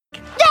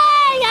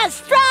a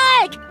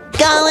strike!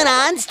 Going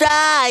on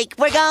strike!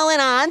 We're going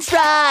on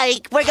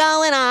strike! We're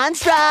going on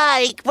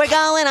strike! We're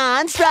going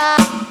on strike!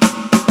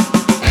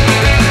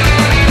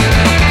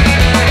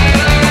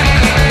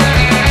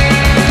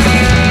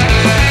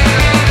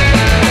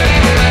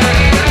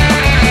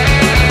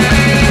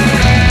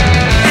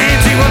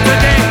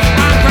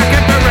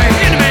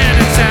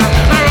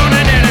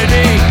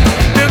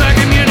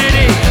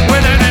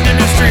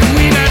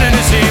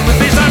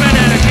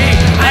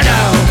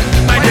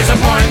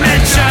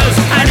 Disappointment shows,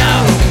 I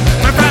know,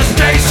 my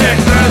frustration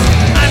grows.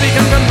 I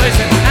become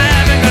complacent, I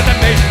haven't got the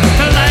patience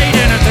to light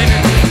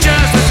entertainment.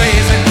 Just a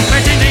season,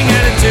 my changing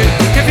attitude,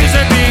 confused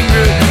at being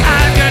rude.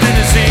 I've got in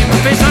the same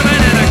face of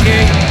an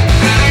anarchy.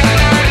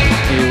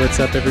 Hey, what's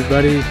up,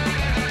 everybody?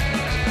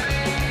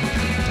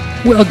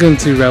 Welcome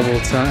to Rebel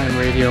Time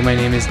Radio. My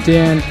name is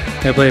Dan.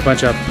 I play a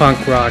bunch of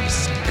punk rock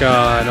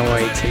ska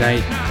Noi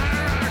tonight.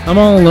 I'm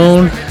all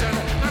alone.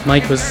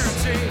 Mike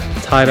was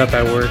tied up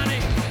at work,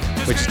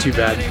 which is too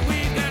bad,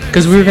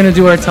 because we were gonna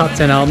do our top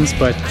 10 albums,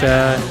 but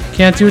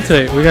can't do it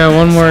today. We got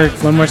one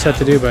more set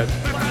to do, but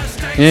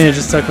yeah, it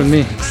just stuck with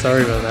me.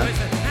 Sorry about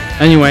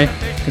that. Anyway,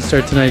 let's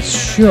start tonight's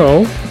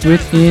show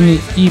with In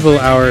Evil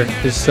Hour.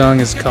 This song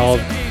is called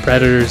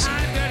Predators,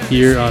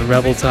 here on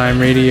Rebel Time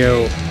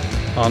Radio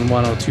on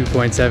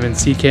 102.7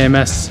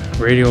 CKMS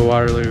Radio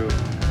Waterloo.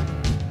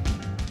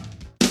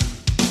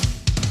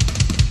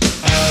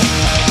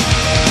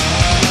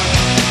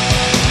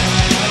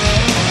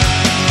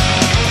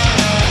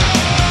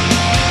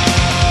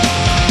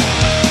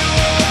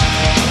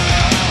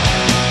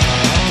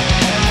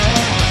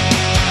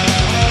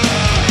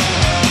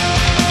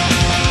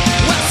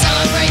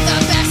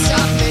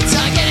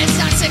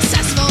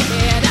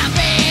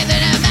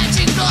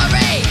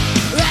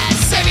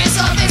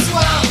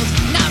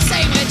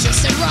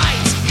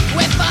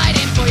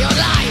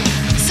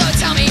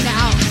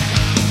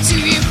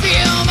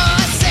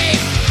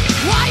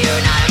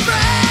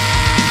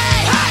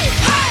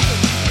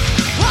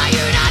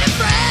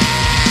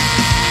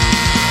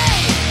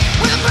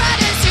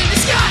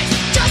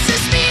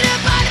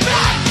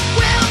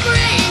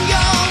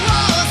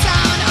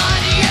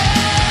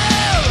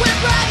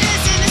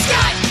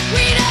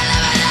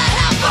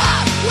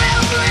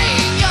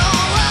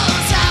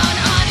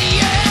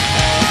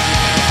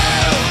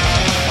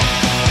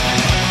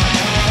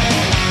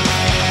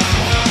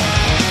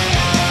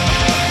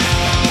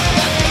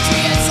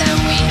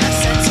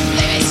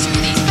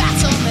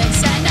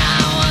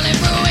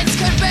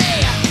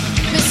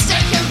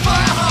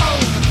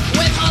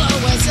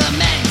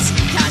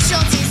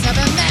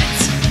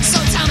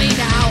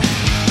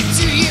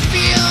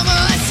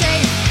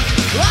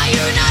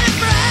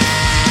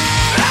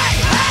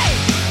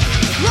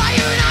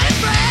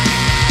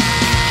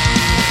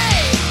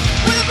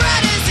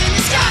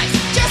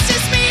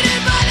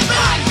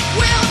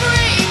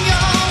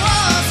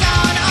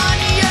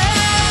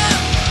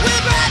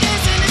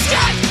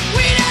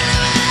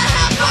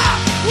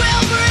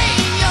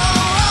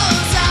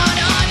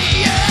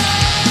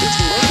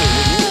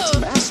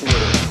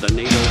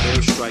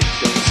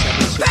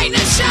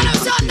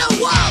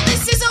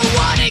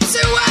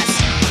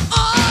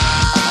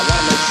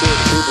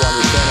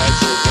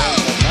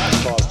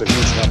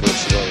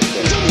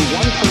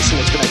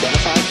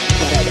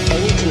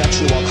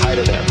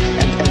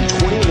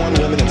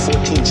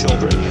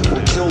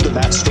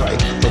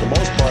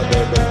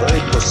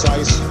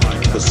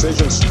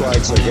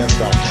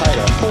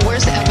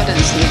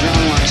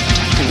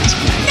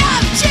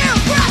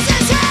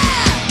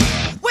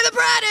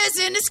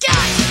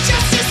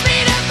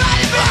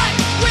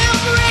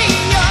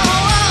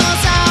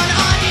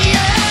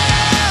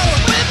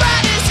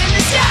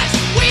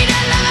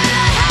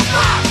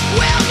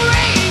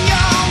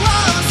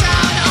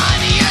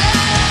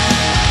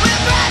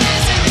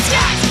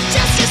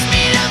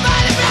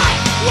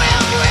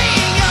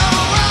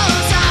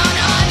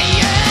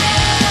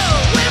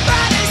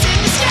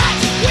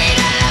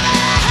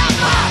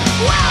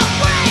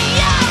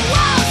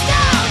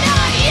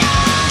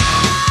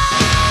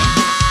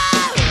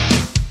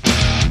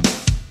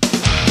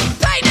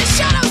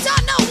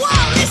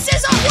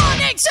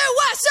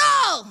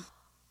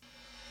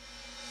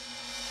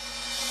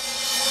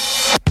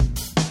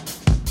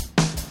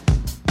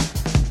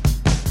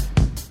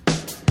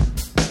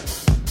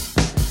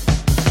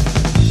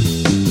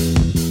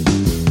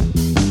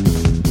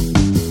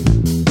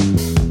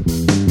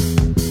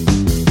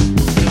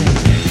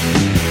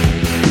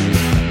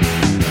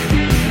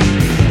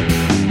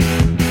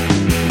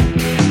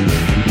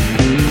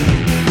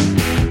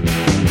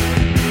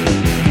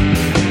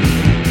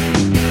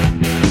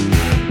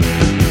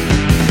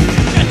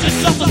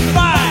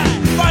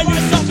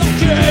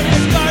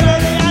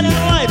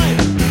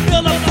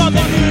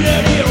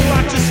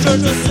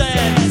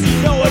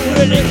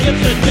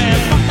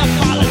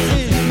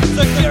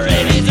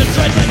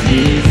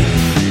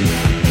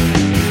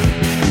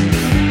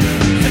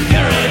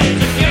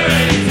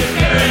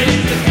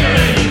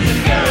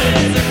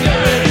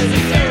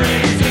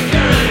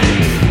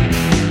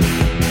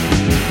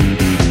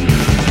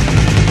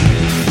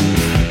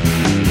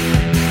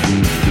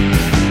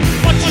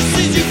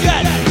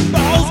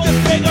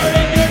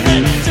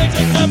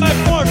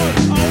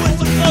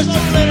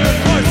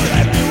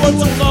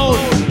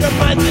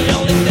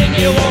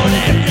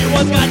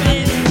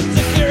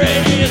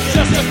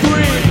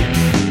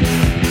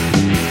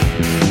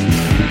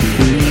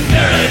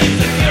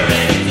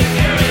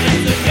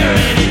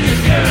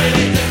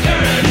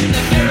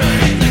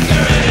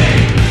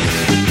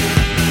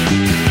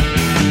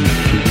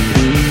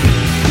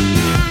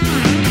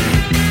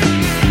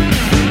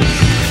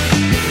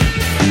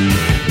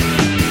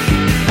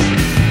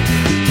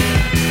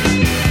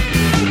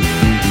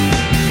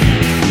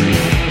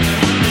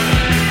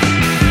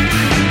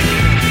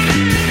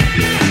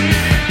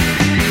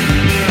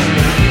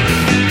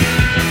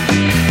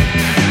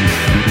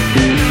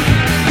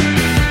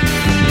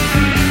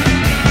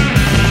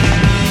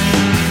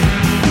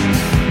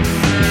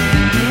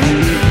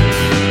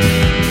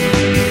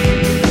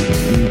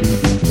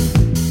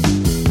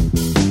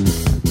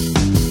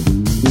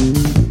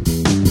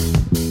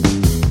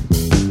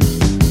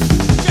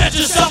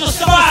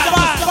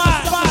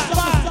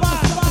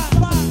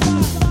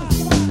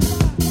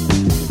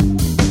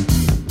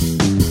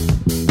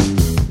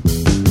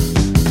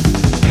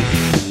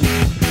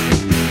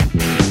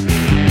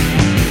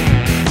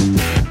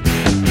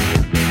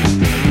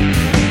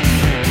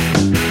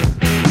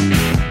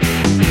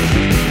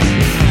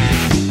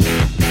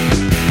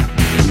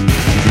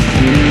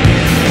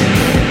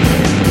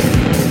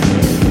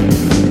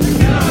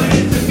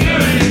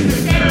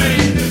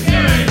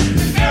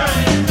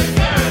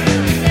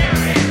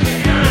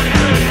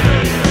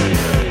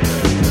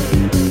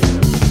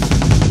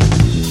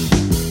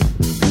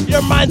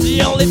 That's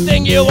the only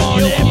thing you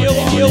want.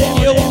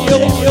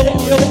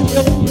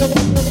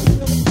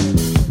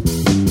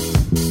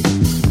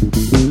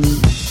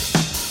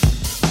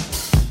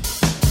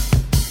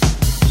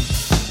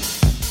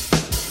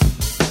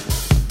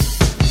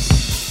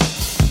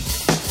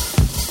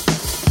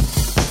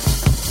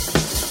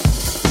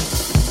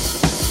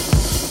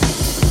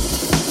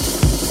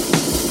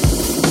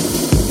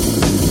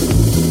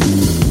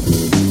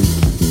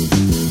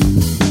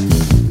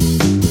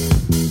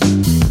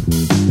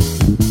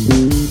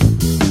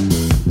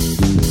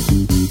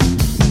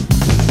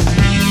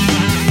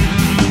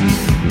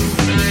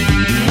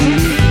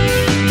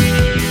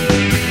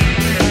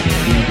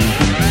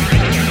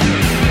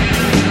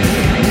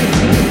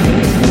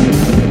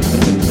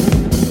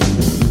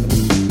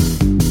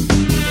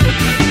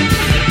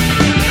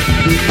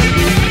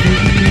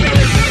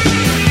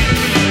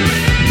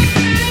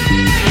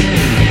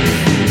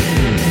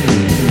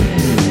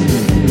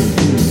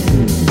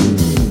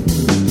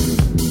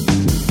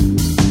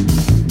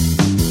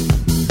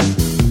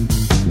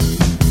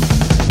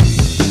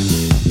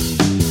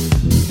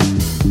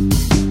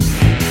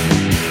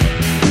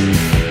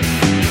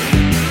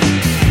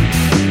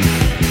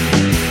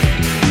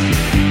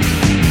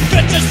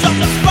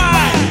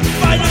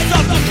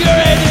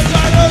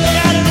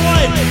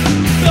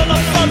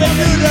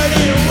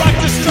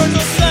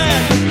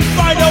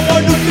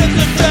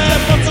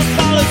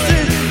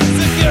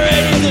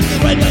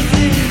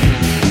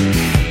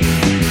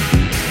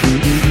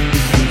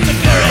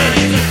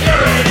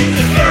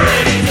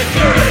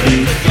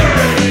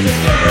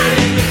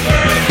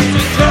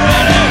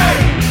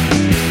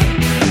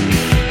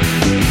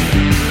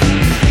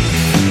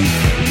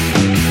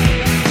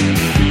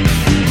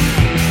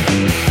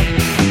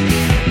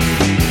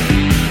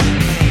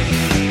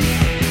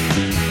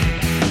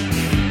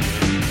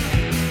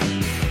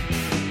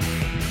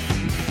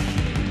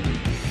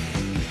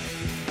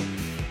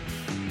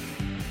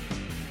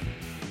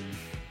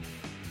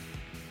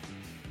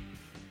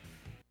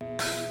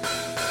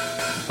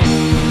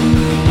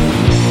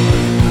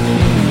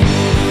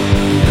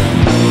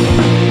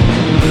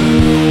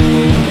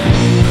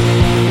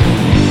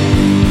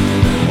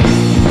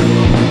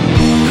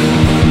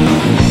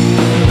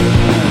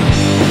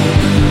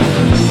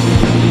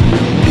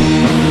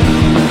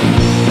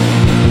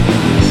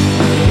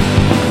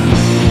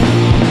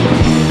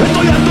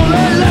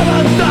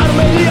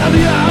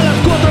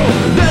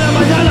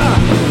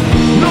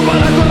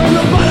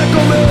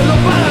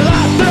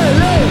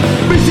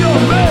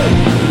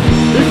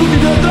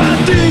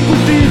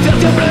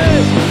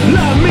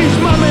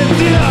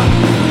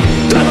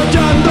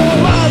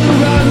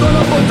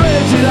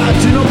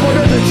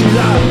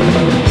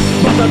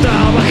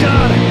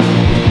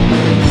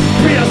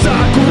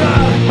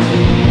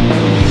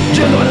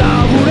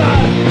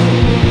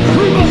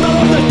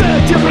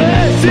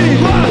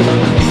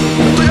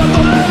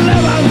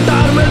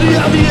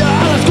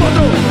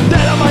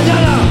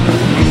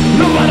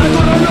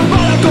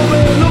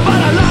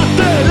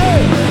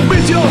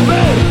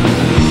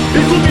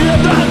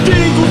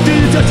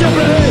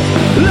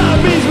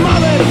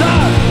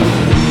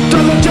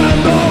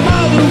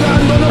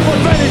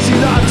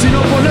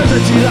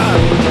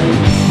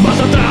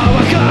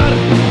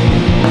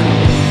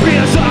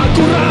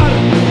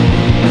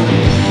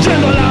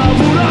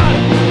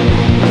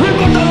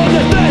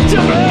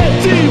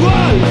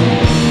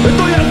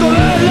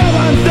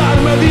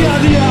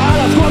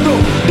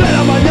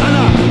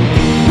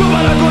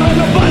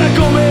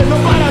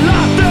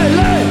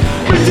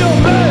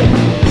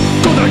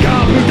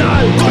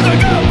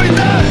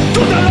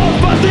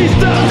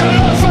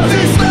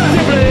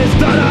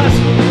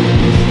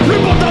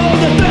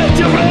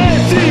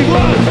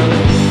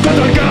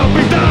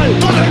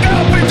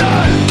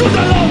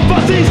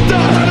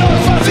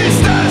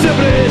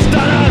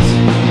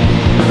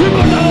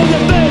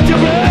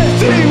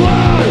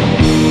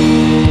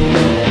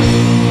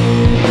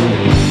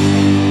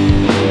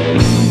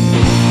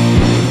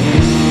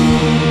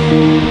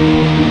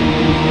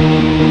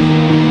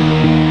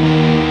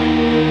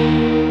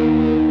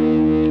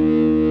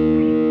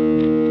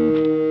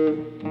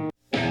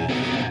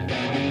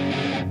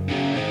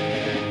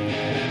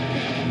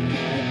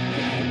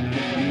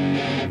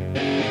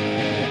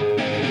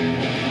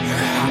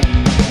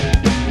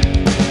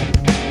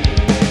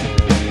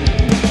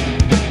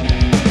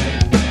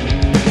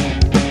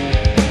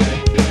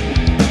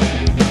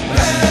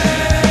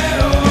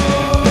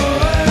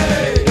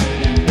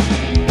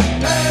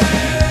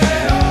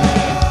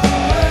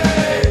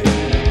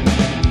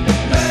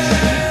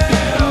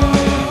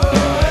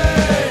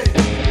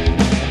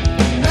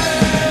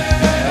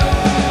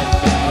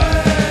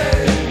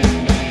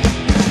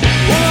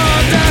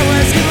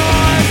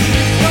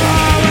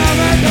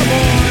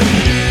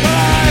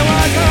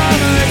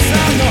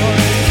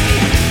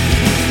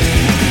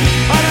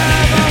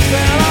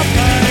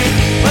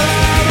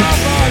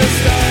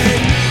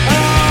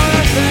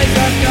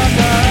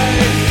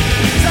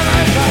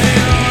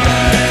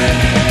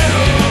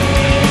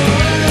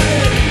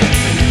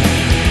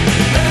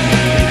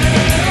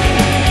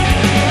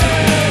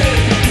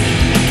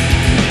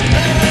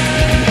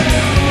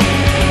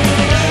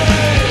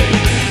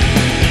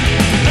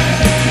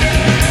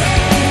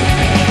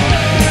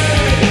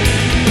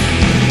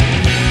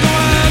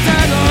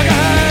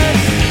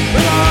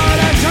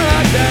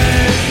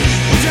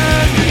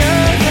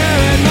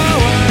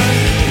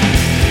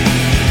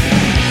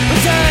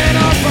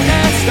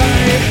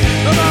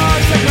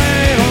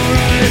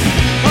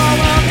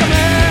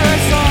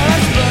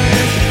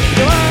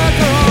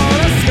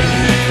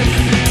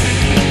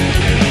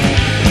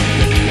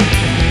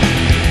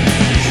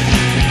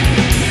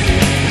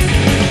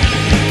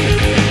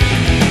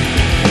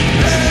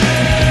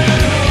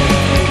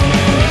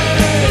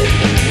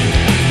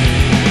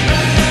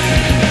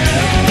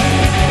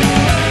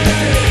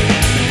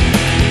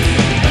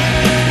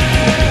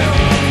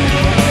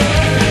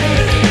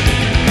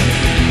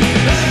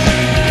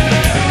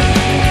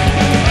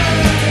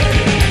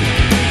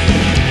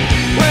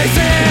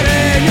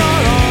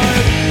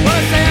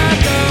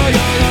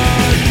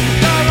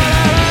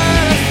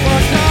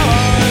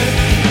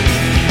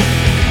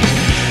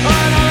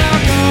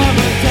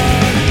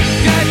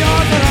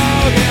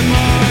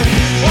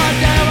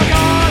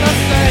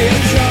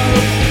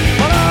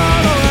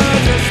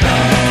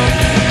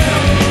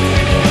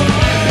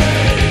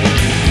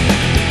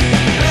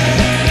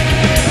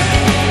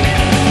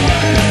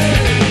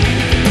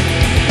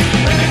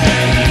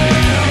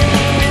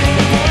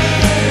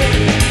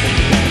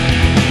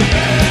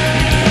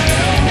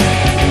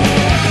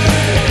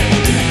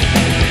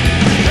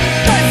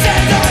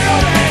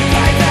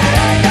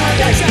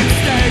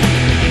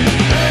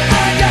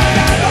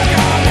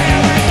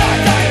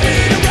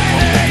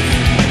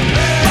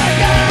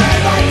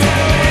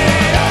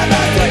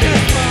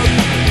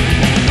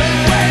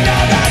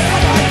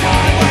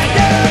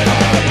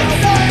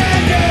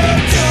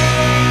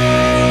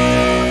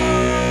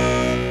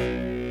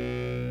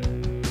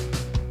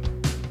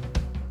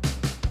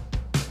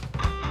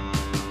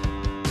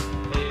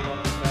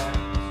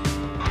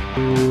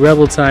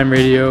 Rebel Time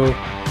Radio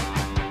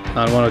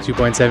on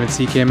 102.7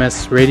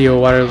 CKMS Radio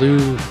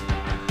Waterloo.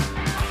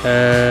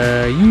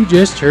 You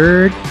just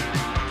heard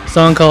a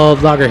song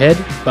called Loggerhead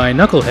by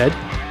Knucklehead.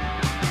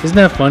 Isn't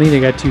that funny? They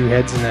got two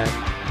heads in that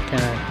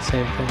kind of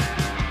same thing.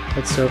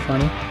 That's so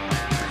funny.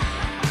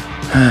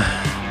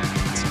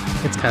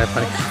 It's kind of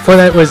funny. Before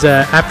that was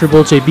After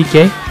Bolche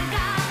BK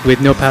with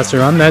No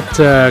Passer On. That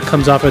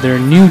comes off of their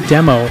new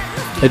demo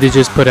that they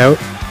just put out,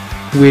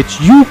 which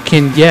you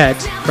can get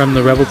from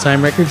the Rebel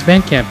Time Records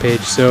Bandcamp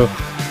page. So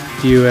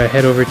if you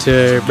head over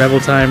to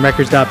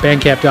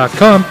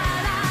rebeltimerecords.bandcamp.com,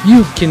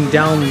 you can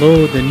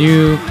download the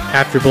new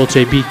After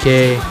Bolche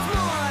BK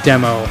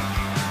demo.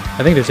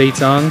 I think there's 8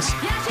 songs.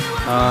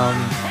 A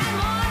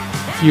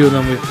few of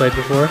them we've played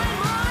before. I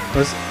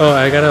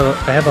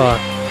have a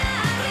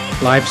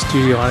live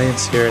studio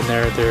audience here, and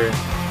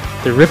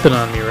they're ripping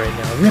on me right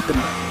now. Ripping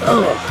on me.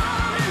 Oh.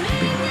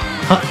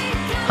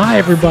 Hi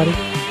everybody.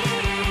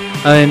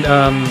 And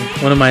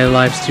one of my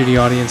live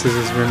studio audiences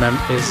is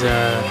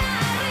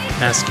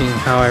asking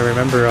how I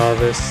remember all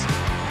this,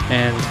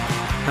 and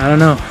I don't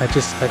know. I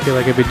feel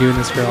like I've been doing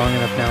this for long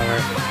enough now,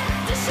 where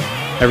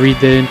I read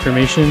the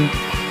information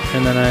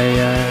and then I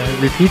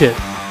repeat it.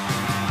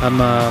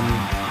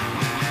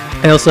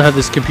 I also have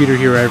this computer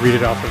here where I read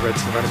it off of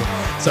it's in front of me.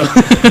 So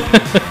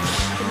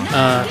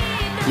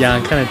yeah,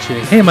 I'm kind of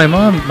cheating. Hey, my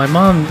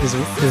mom is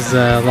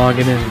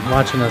logging in,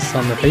 watching us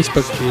on the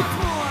Facebook feed.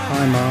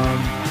 Hi, Mom.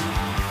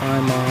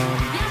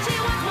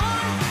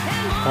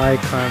 Hi,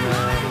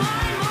 Carmen.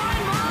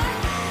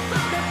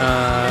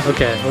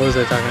 Okay, what was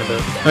I talking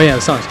about? Oh yeah,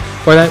 the songs.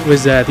 Before that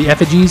was the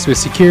Effigies with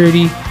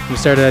Security. We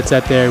started that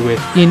set there with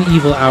In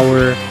Evil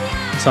Hour,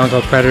 a song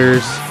called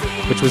Predators,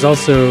 which was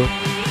also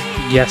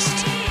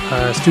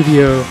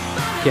studio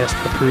guest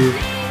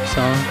approved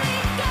song.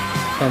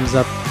 Thumbs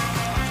up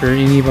for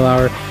In Evil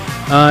Hour.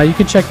 You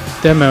can check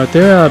them out.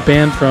 They're a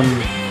band from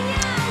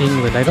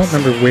England. I don't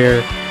remember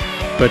where,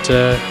 but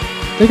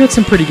they got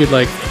some pretty good,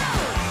 like,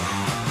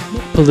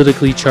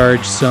 politically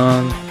charged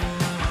song.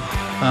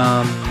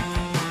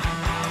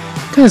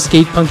 Kind of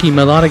skate punky,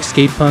 melodic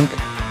skate punk.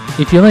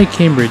 If you like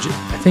Cambridge,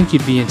 I think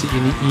you'd be into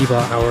In Evil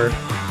Hour.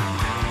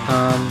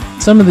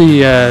 Some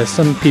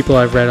people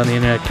I've read on the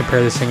internet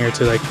compare the singer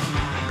to, like,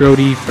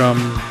 Brody from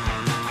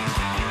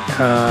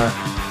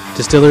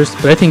Distillers,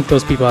 but I think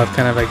those people have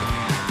kind of, like,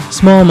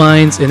 small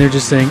minds, and they're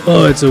just saying,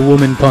 oh, it's a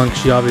woman punk,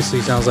 she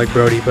obviously sounds like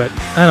Brody, but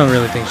I don't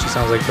really think she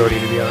sounds like Brody,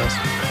 to be honest.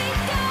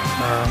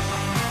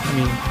 I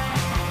mean,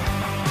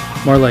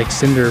 more like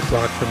Cinder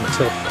Block from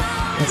Tilt.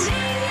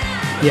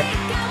 Yeah.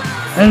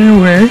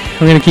 Anyway,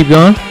 I'm gonna keep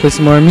going, play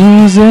some more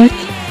music.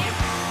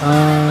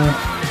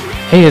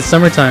 Hey, it's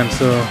summertime,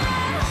 so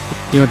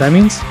you know what that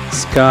means?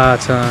 Ska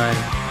time.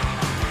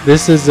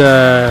 This is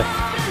the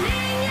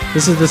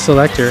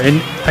Selecter, and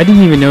I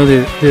didn't even know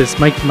that this.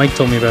 Mike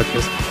told me about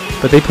this,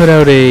 but they put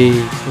out a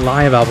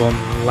live album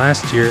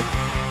last year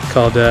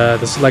called The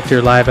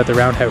Selecter Live at the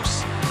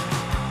Roundhouse,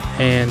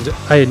 and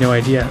I had no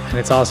idea, and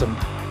it's awesome.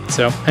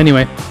 So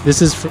anyway,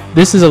 this is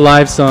a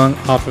live song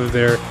off of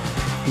their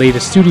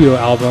latest studio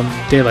album,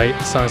 Daylight.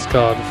 The song's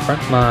called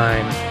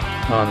Frontline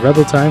on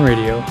Rebel Time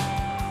Radio.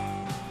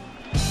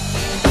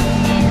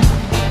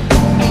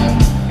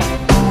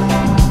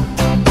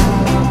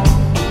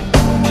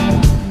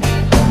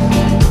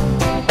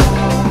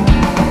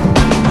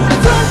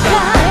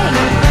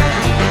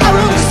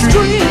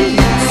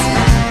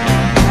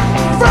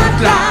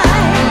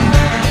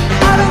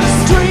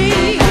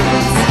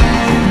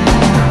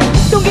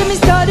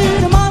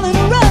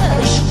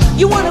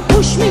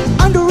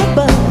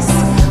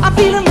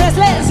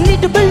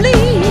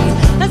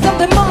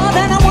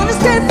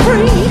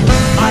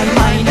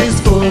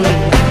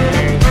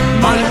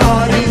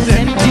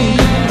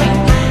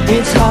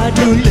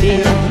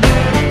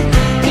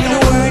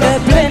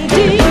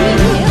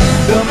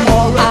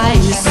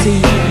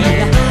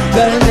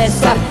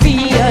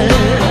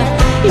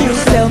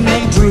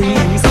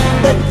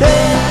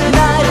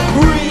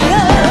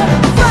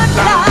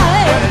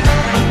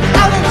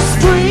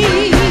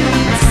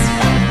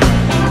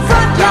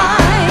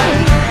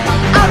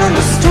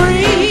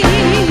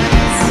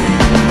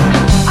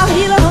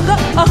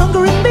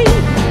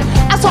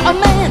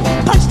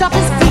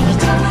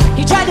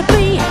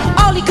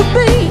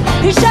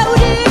 He showed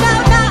it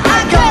out now.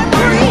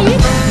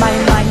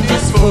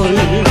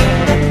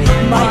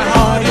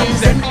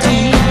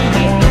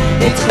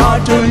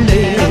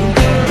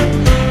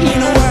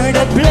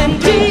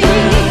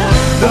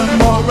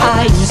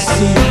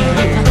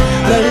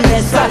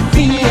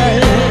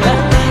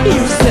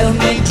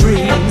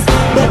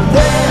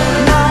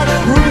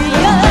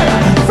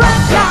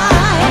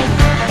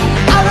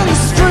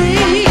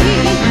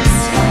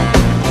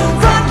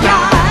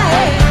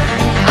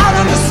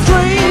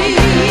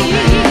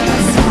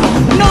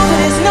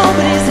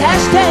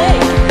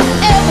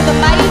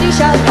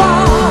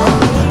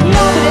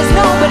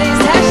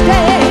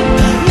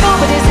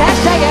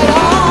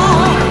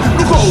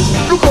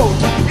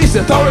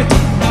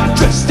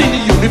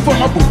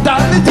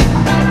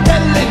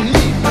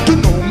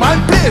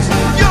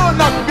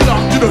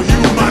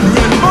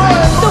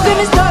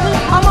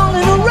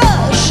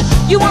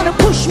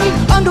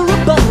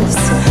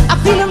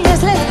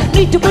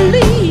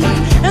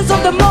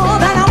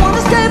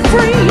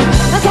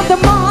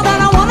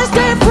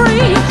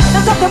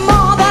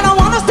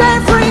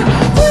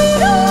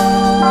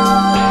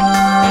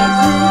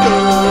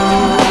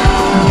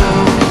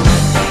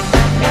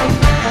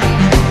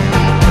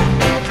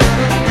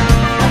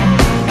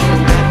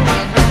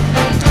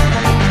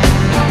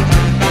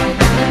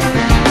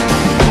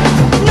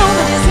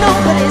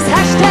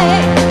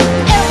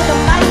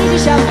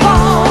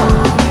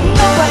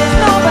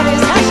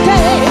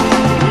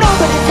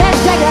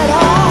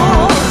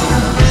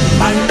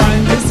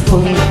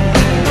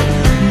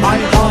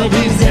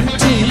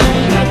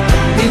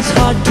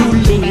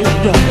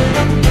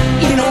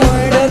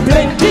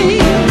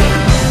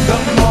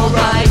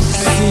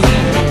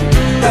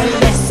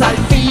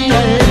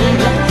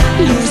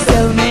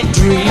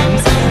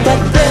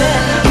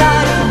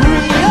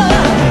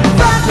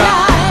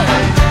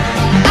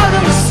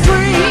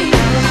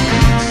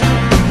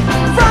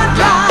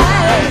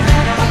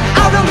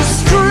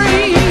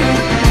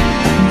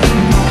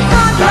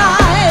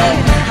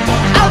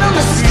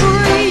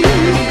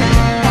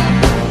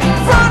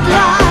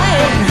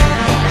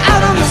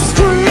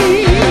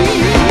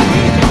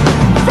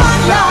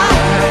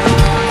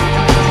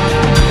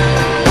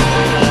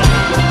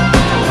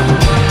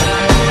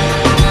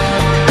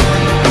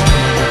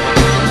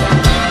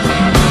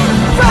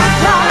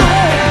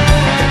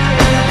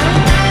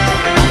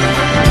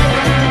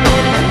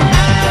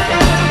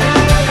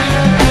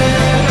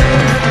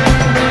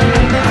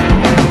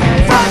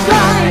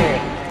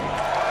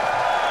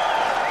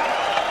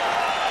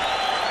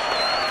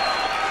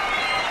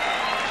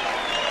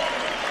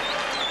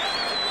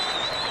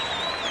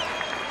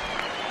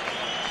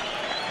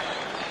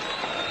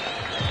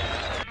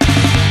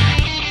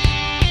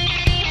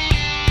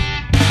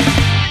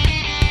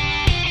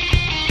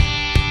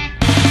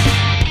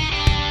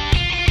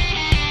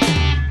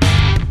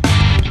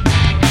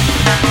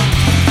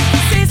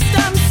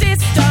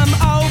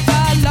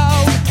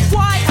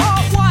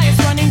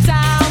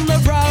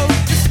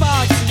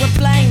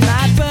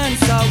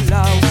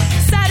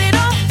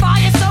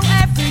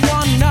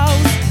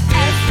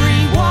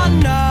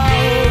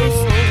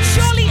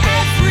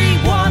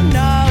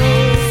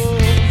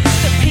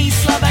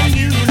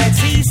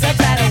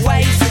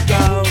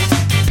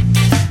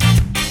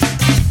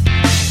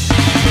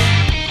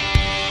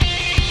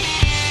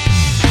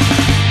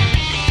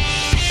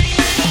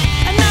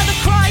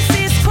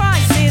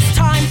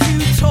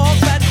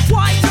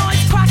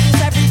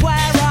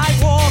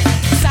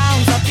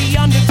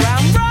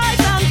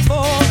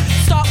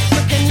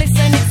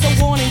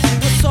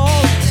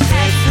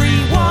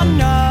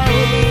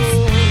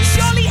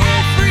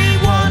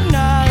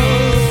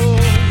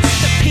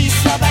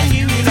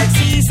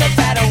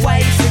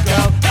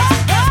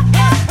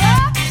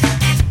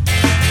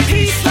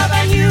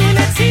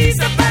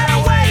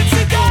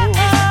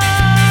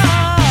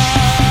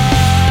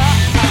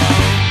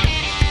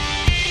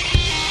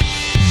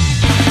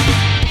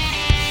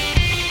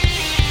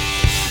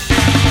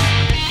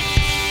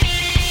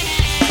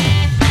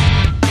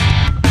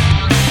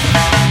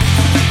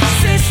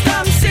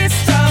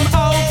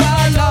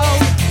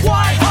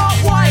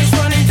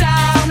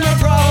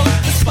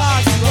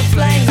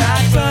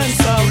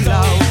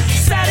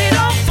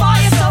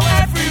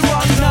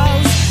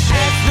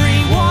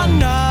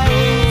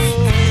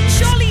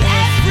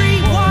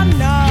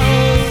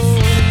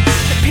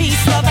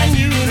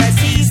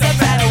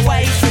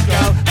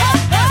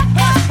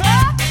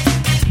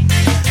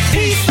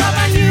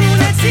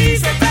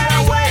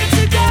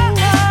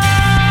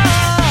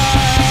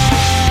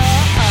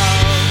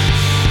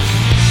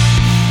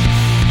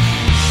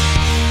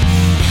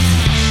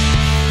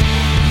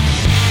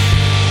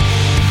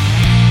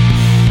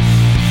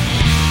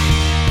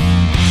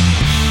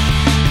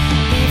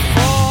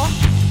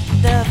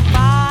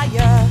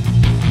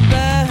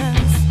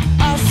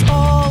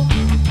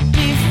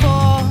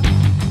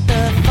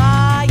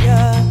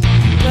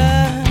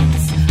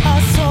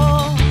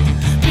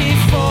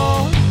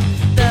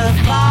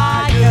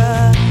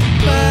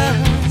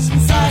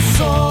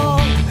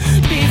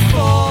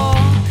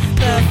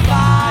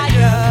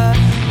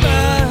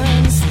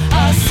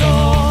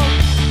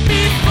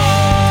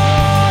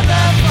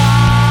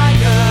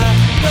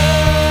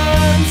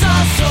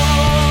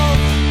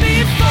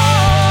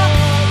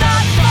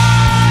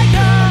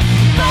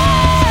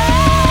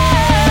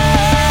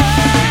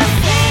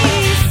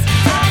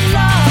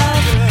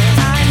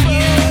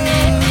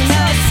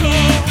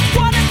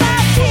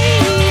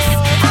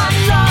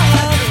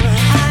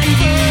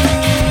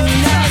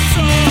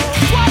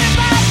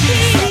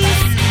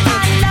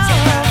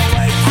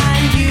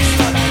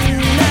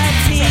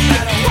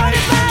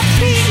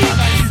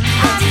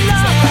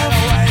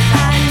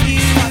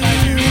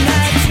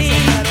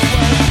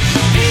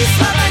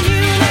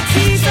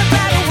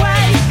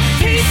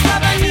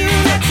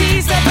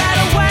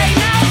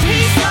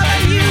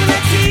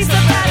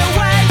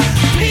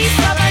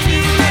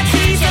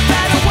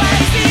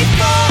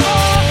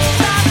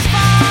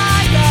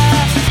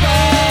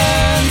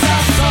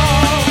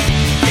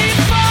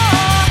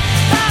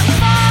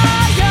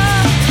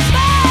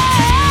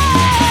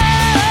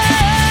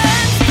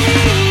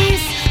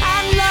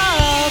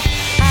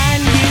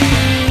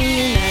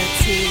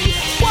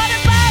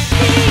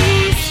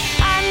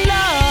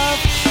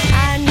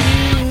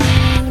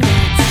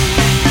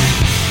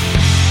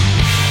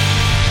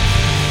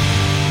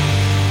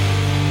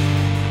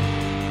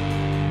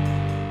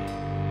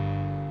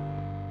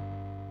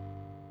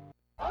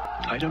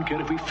 I don't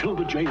care if we fill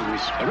the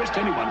jails, arrest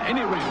anyone,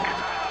 any rank.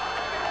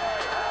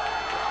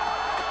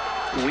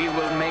 We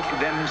will make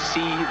them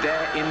see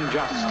their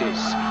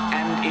injustice,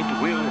 and it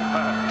will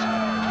hurt,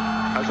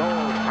 as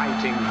all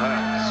fighting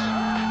hurts.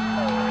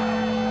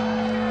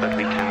 But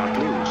we cannot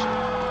lose.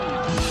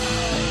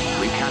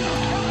 We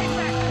cannot.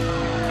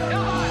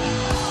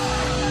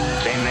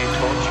 They may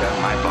torture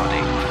my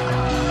body,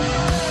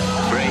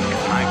 break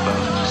my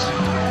bones,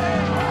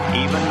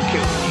 even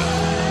kill me.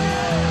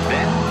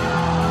 Then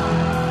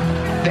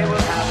they will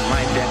have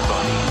my dead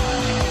body,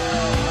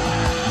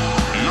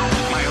 not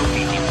my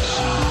obedience.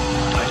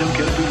 I don't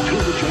care if we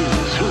fill the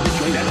jails,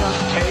 Let us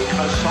take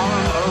a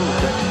solemn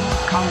oath that,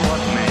 come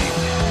what may,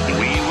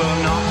 we will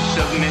not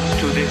submit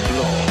to this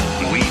law.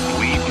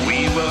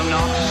 We will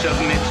not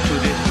submit to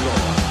this law.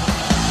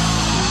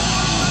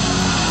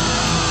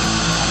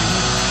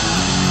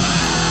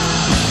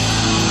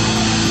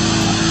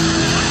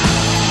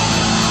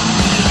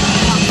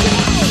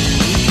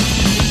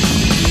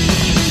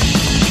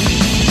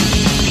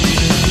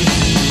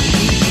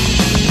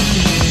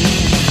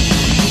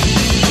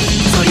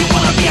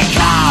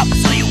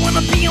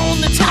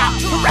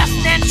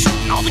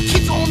 All the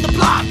kids on the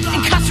block,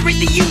 incarcerate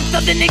the youth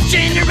of the next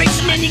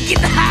generation, and you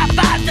get the high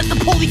five at the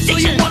police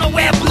station. So you wanna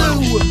wear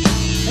blue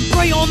and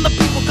prey on the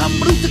people, come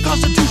loot the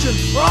Constitution.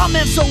 We're all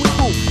men so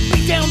equal,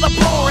 beat down the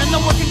poor and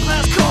the working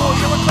class core.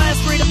 You're a class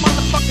rated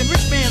motherfucking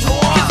rich man's whore.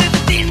 Cause there's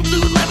a thin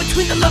blue line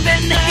between the love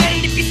and the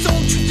hate. If you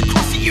sold truth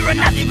across it, you're a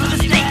Nazi for the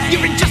state.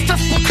 You're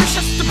injustice, more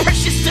precious, the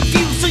precious of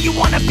you. So you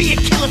wanna be a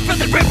killer for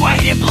the red,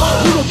 white, and blue.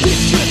 You don't kiss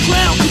to a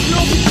clown, cause you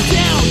don't beat you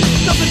down.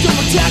 Nothing to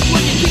attack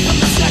when you keep on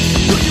the sex.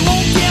 You're your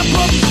own damn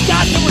brother, you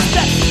got no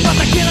respect. But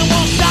the killer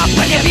won't stop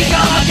when you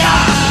become a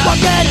god.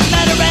 Forget it,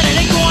 matter, and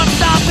it ain't going to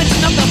stop.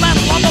 Bitching up the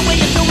battle on the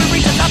way until we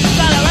reach the top of the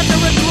ladder. After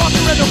it, you walk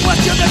around the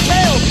question or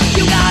kill.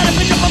 You got a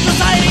vision from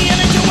society and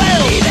it's your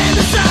will. Even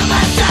the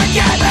summer sun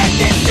can make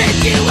this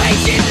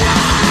situation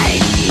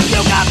light.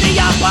 You got the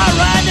upper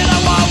hand in a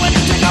war when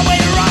you take away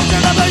your arms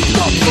and the beast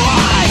will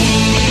fly.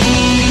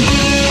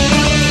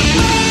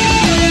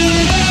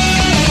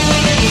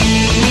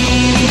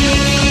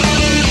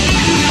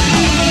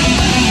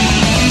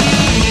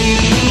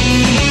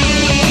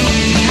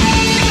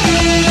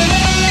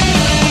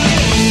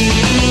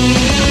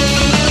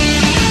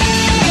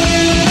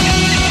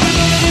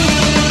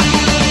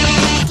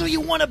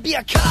 Be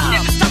a cop. You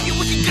never stop, you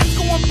with your guns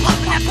going pop.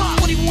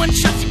 After 41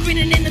 shots, you're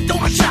grinning in the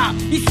donut shop.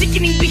 Your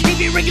sickening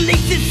behavior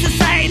regulates in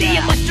society.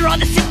 You muster all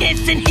the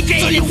sickness and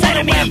hatred so inside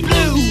of me.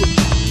 Blue.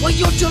 Well,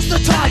 you're just a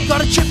type.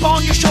 Got a chip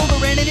on your shoulder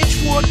and an itch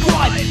for a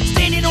gripe.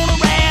 Standing on a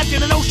raft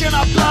in an ocean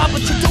of blood,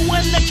 but you're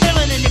doing the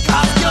killing and your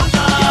cops your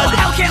blood.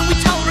 How can we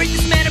tolerate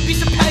this man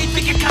abuse of power? You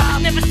think a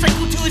cop never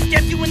cycle to his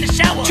death, you in the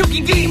shower.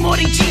 Choking V,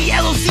 morning G,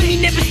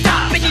 LOC, never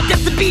stop. And your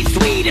death to be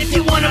sweet if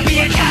you wanna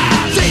be a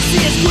cop. JC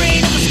is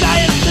green and the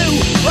sky is blue.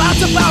 Well,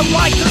 that's about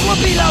right, cause we're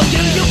below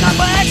you. You got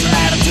my extra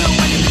attitude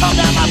when you come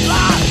down my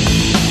block.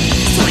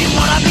 So you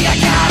wanna be a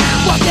cop?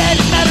 Fuck that,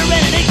 it matter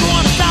and it ain't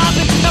gonna stop.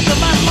 If you come to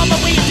my mama,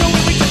 when you do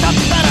it, we can talk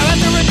about her.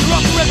 After it, you're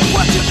up for it,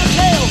 what you can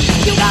kill.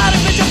 You got a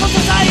vision for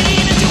society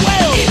and it's your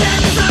will. Even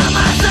the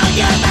summer sun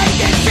can make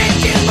this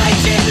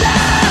situation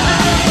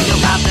love. You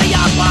got the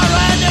upper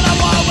hand in a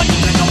war when you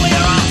take away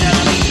your arms and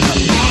the beast will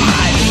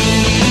fly.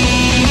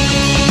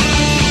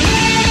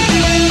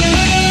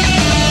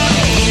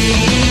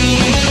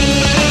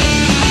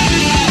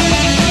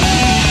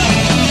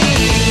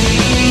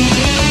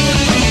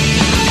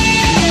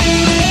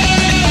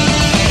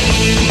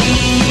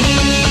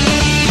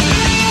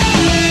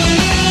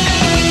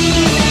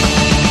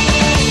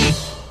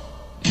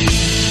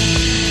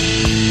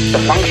 The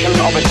function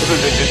of a civil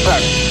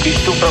resistance is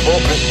to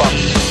provoke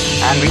response,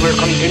 and we will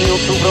continue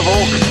to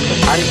provoke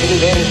until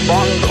they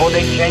respond or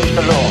they change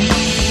the law.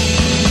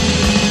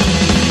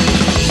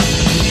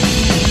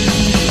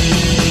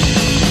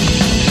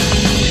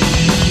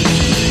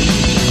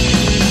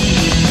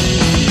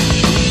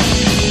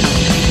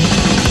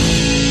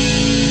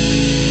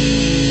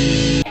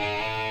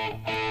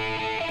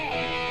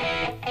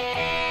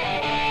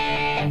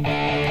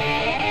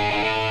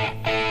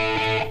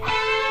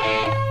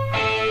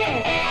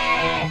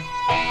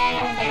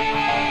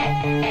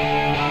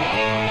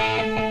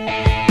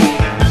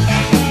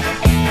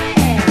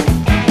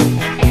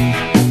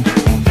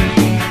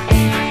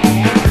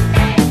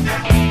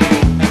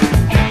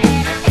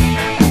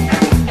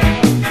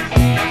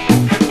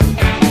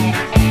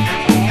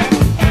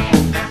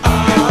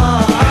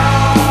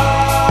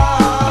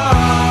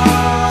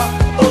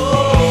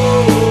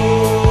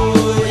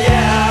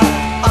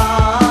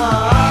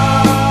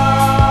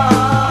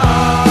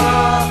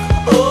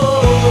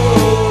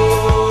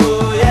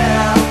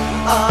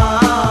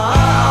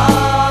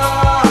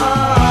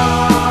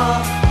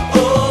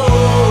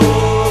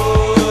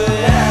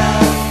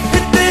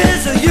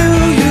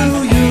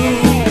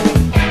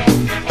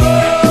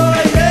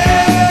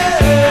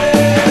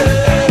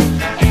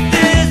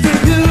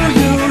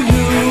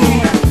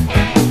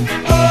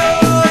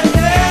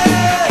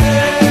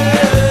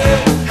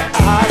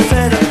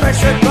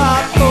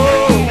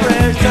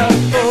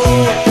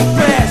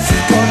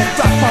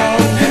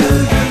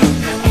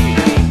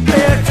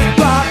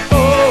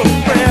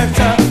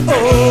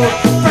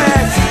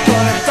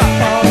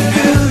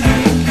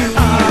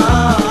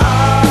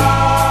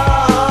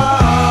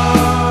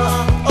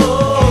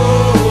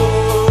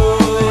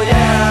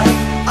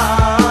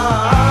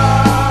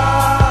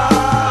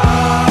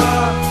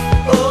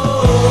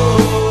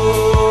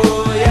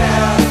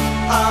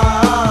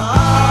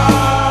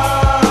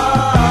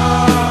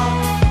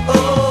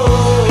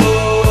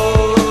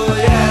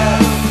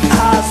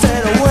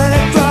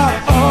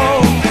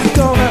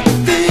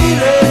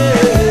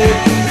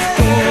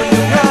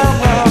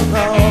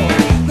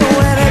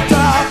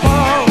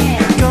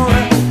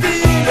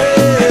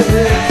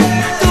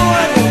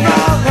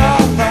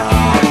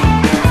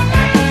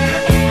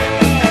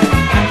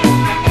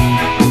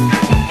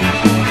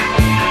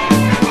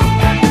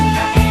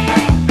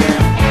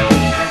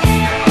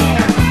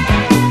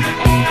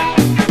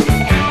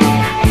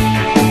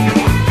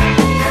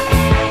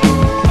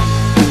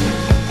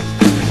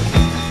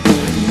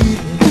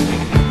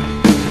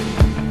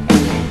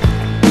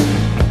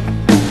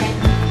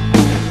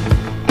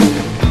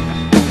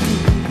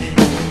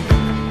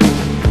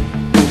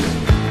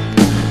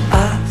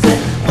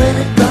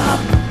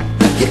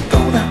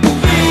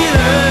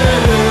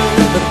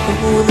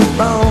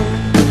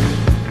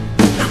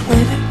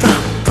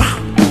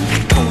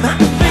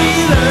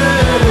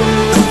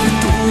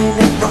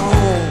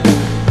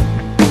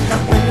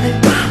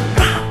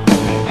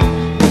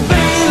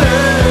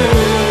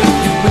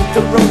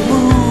 the wrong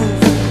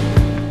move.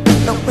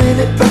 Now when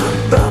it drop,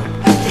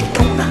 you're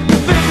gonna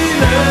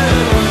feel it.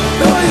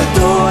 No, you're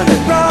doing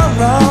it wrong,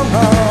 wrong,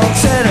 wrong.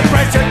 Said a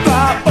pressure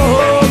drop,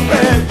 oh,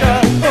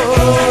 pressure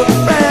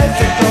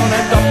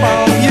gonna drop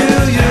on you.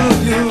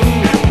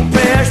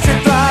 Pressure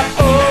drop,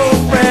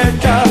 oh,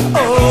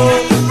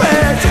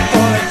 pressure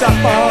gonna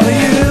drop on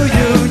you.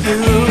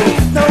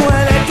 Now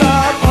when it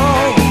drop,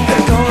 oh,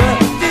 you're gonna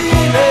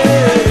feel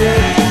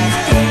it.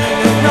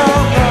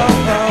 Wrong, wrong,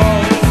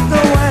 wrong.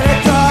 Now when it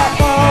drop,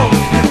 oh,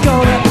 you're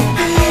gonna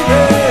feel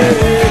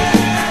it.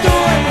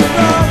 Doing it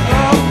wrong,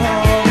 wrong,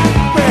 wrong.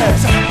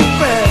 Pressure.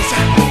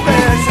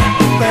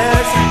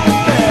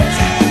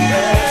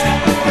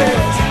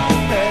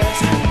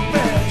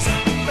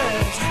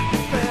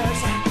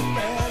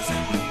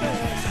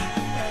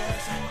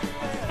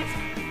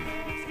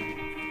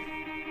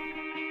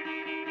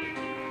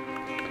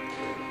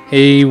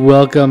 Hey,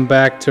 welcome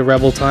back to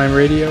Rebel Time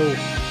Radio.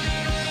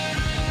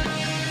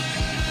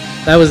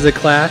 That was The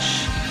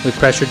Clash with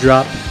Pressure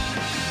Drop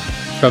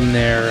from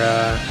their,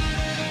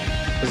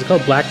 what's it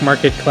called? Black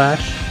Market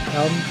Clash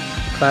album?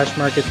 Clash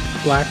Market,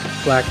 Black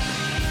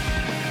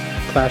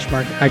Clash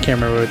Market. I can't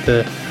remember what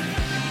the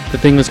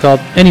thing was called.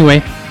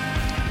 Anyway,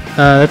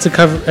 that's a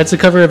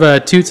cover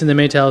of Toots and the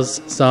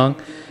Maytals song,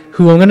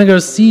 who I'm gonna go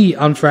see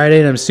on Friday,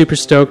 and I'm super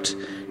stoked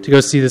to go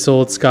see this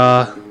old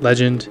ska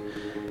legend.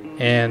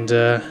 And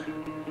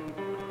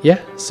yeah,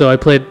 so I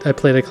played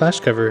a Clash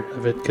cover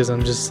of it because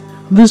I'm just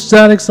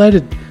that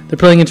excited. They're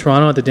playing in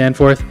Toronto at the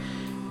Danforth.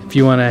 If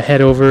you want to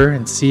head over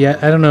and see,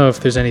 I don't know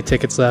if there's any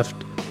tickets left.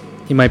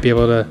 You might be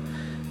able to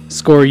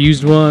score a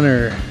used one,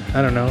 or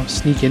I don't know,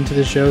 sneak into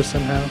the show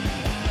somehow.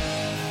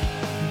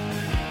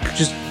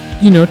 Just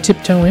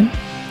tiptoe in.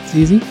 It's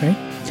easy, right?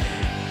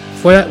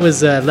 Before that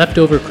was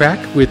Leftover Crack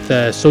with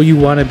So You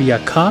Wanna Be a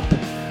Cop.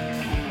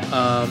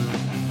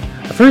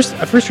 I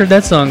first heard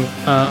that song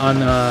on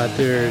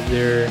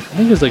their I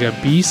think it was like a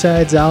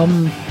B-sides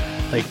album,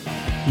 like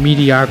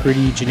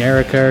Mediocrity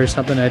Generica or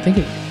something. I think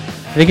it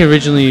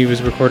originally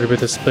was recorded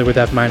with a split with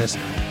F-, which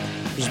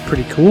is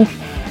pretty cool.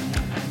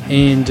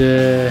 And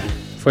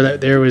for that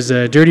there was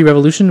Dirty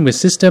Revolution with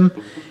System,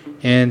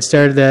 and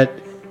started that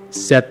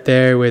set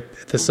there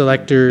with the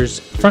Selectors'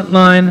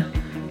 Frontline,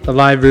 the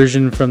live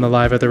version from the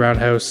Live at the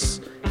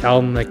Roundhouse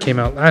album that came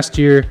out last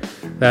year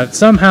that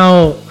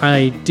somehow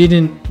I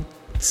didn't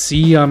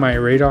see on my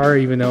radar,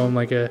 even though I'm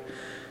I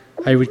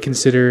would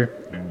consider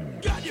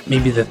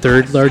maybe the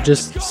third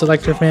largest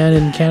Selector fan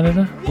in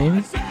Canada,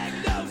 maybe.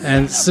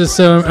 And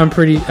so I'm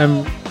pretty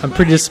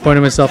disappointed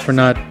in myself for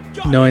not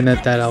knowing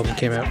that album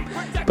came out.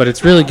 But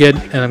it's really good,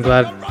 and I'm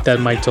glad that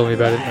Mike told me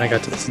about it and I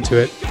got to listen to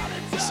it.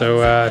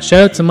 So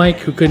shout out to Mike,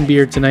 who couldn't be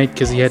here tonight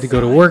because he had to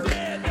go to work,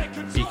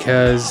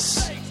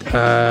 because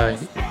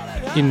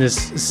in this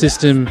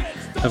system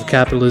of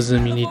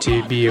capitalism you need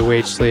to be a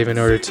wage slave in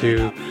order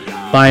to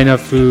buy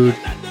enough food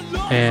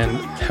and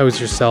house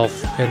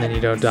yourself, and then you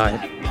don't die,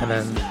 and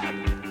then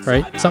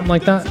something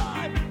like that,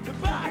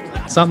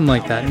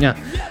 yeah.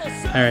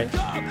 All right.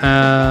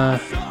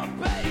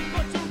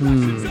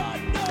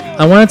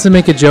 I wanted to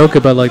make a joke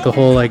about the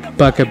whole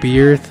buck a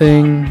beer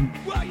thing,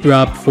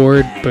 Rob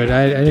Ford, but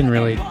I didn't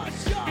really.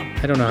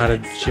 I don't know how to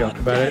joke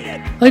about it.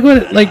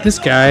 This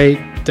guy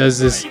does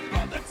this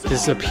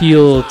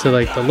appeal to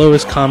the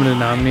lowest common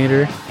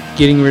denominator,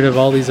 getting rid of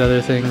all these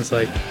other things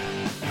like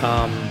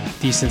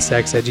decent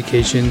sex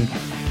education,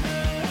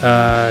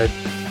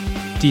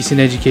 decent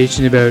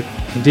education about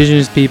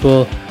Indigenous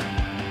people.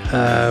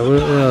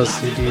 What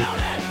else do you do?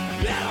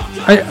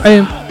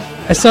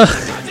 I saw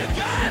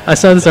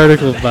this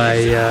article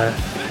by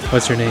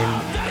what's her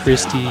name,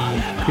 Christy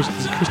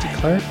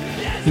Clark?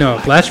 No,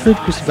 Christy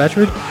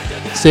Blatchford,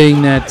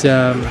 saying that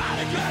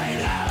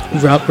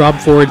Rob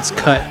Ford's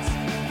cut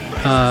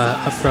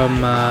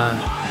from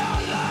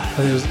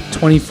it was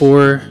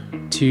 24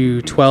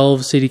 to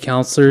 12 city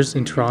councillors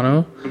in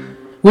Toronto,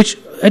 which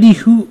I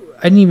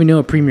didn't even know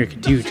a premier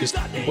could do, just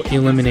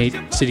eliminate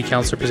city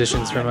councillor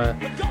positions from a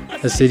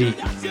city.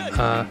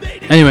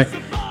 Anyway,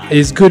 it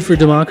is good for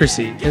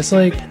democracy. It's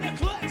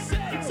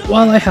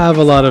while I have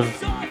a lot of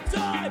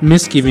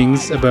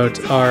misgivings about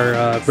our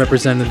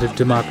representative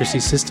democracy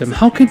system,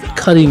 how could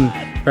cutting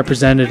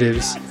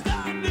representatives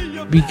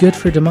be good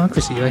for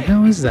democracy?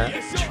 How is that?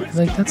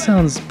 That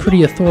sounds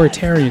pretty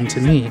authoritarian to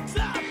me.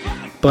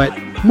 But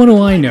what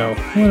do I know?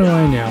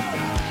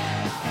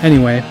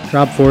 Anyway,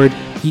 Rob Ford,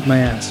 eat my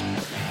ass.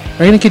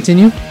 We're going to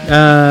continue.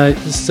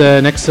 This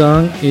next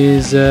song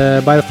is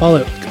by The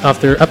Fallout, off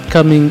their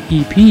upcoming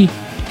EP,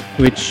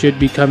 which should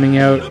be coming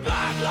out,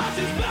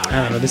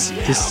 I don't know, this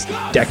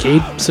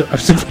decade, so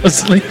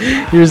supposedly.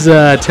 Here's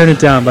Turn It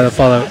Down by The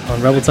Fallout on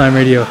Rebel Time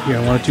Radio here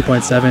on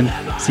 102.7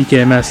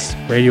 CKMS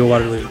Radio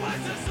Waterloo.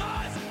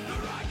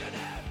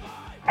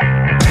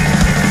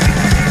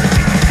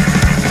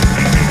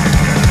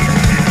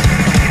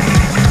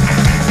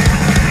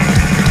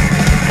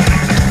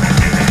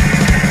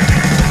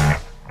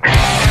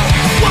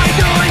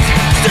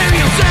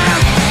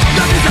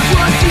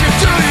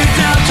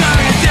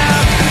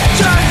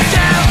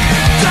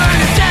 Turn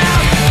it down.